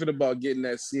something different about getting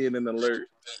that CNN alert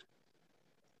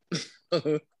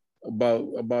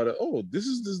about it. Oh, this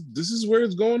is where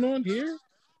it's going on here.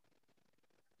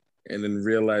 And then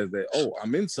realize that, oh,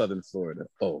 I'm in Southern Florida.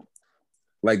 Oh,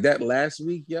 like that last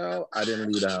week, y'all, I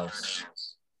didn't leave the house.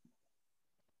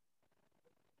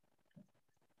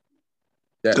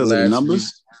 That Because of the last week,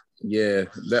 numbers? yeah,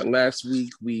 that last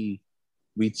week we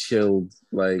chilled.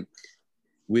 Like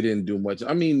we didn't do much.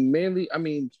 I mean, mainly,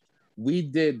 we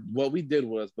did what we did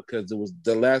was because it was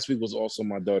the last week was also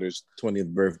my daughter's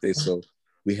 20th birthday, so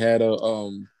we had a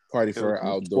party for her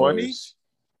outdoors. 20?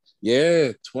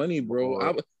 Yeah, 20,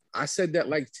 bro. I said that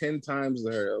like 10 times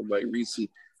to her. I was like, Reese,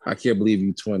 I can't believe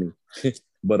you 20.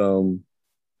 But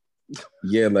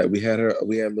yeah, like we had a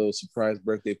little surprise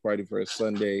birthday party for her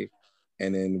Sunday,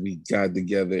 and then we got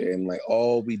together and like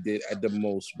all we did at the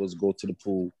most was go to the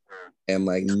pool, and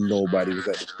like nobody was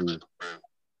at the pool.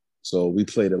 So we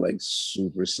played it like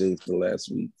super safe the last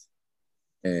week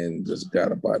and just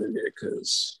got up out of there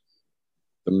because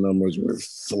the numbers were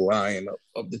flying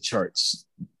up the charts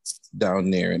down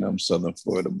there in Southern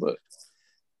Florida. But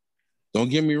don't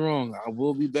get me wrong, I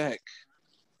will be back.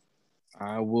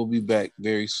 I will be back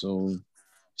very soon.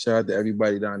 Shout out to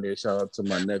everybody down there. Shout out to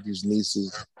my nephews,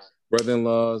 nieces,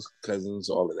 brother-in-laws,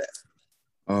 cousins, all of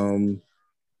that.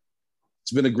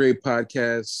 It's been a great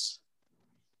podcast.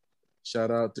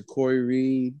 Shout out to Corey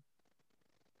Reed.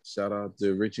 Shout out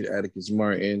to Richard Atticus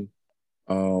Martin.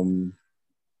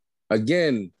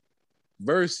 Again,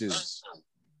 versus.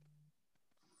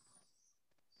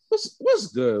 What's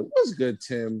good? What's good,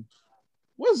 Tim?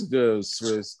 What's good,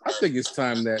 Swiss? I think it's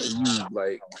time that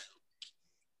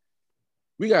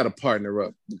we got to partner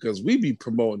up because we be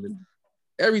promoting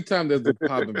every time there's the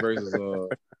popping versus.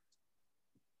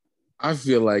 I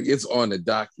feel like it's on the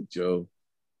docket, Joe.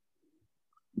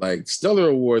 Like Stellar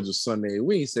Awards was Sunday.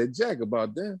 We ain't said jack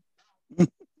about that.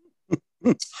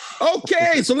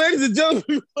 Okay, so ladies and gentlemen,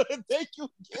 we want to thank you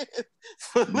again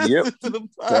for listening to the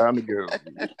podcast. Time to go.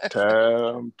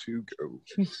 Time to go.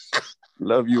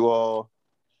 Love you all.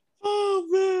 Oh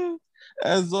man.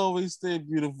 As always, stay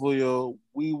beautiful, yo.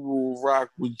 We will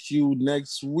rock with you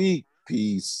next week.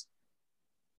 Peace.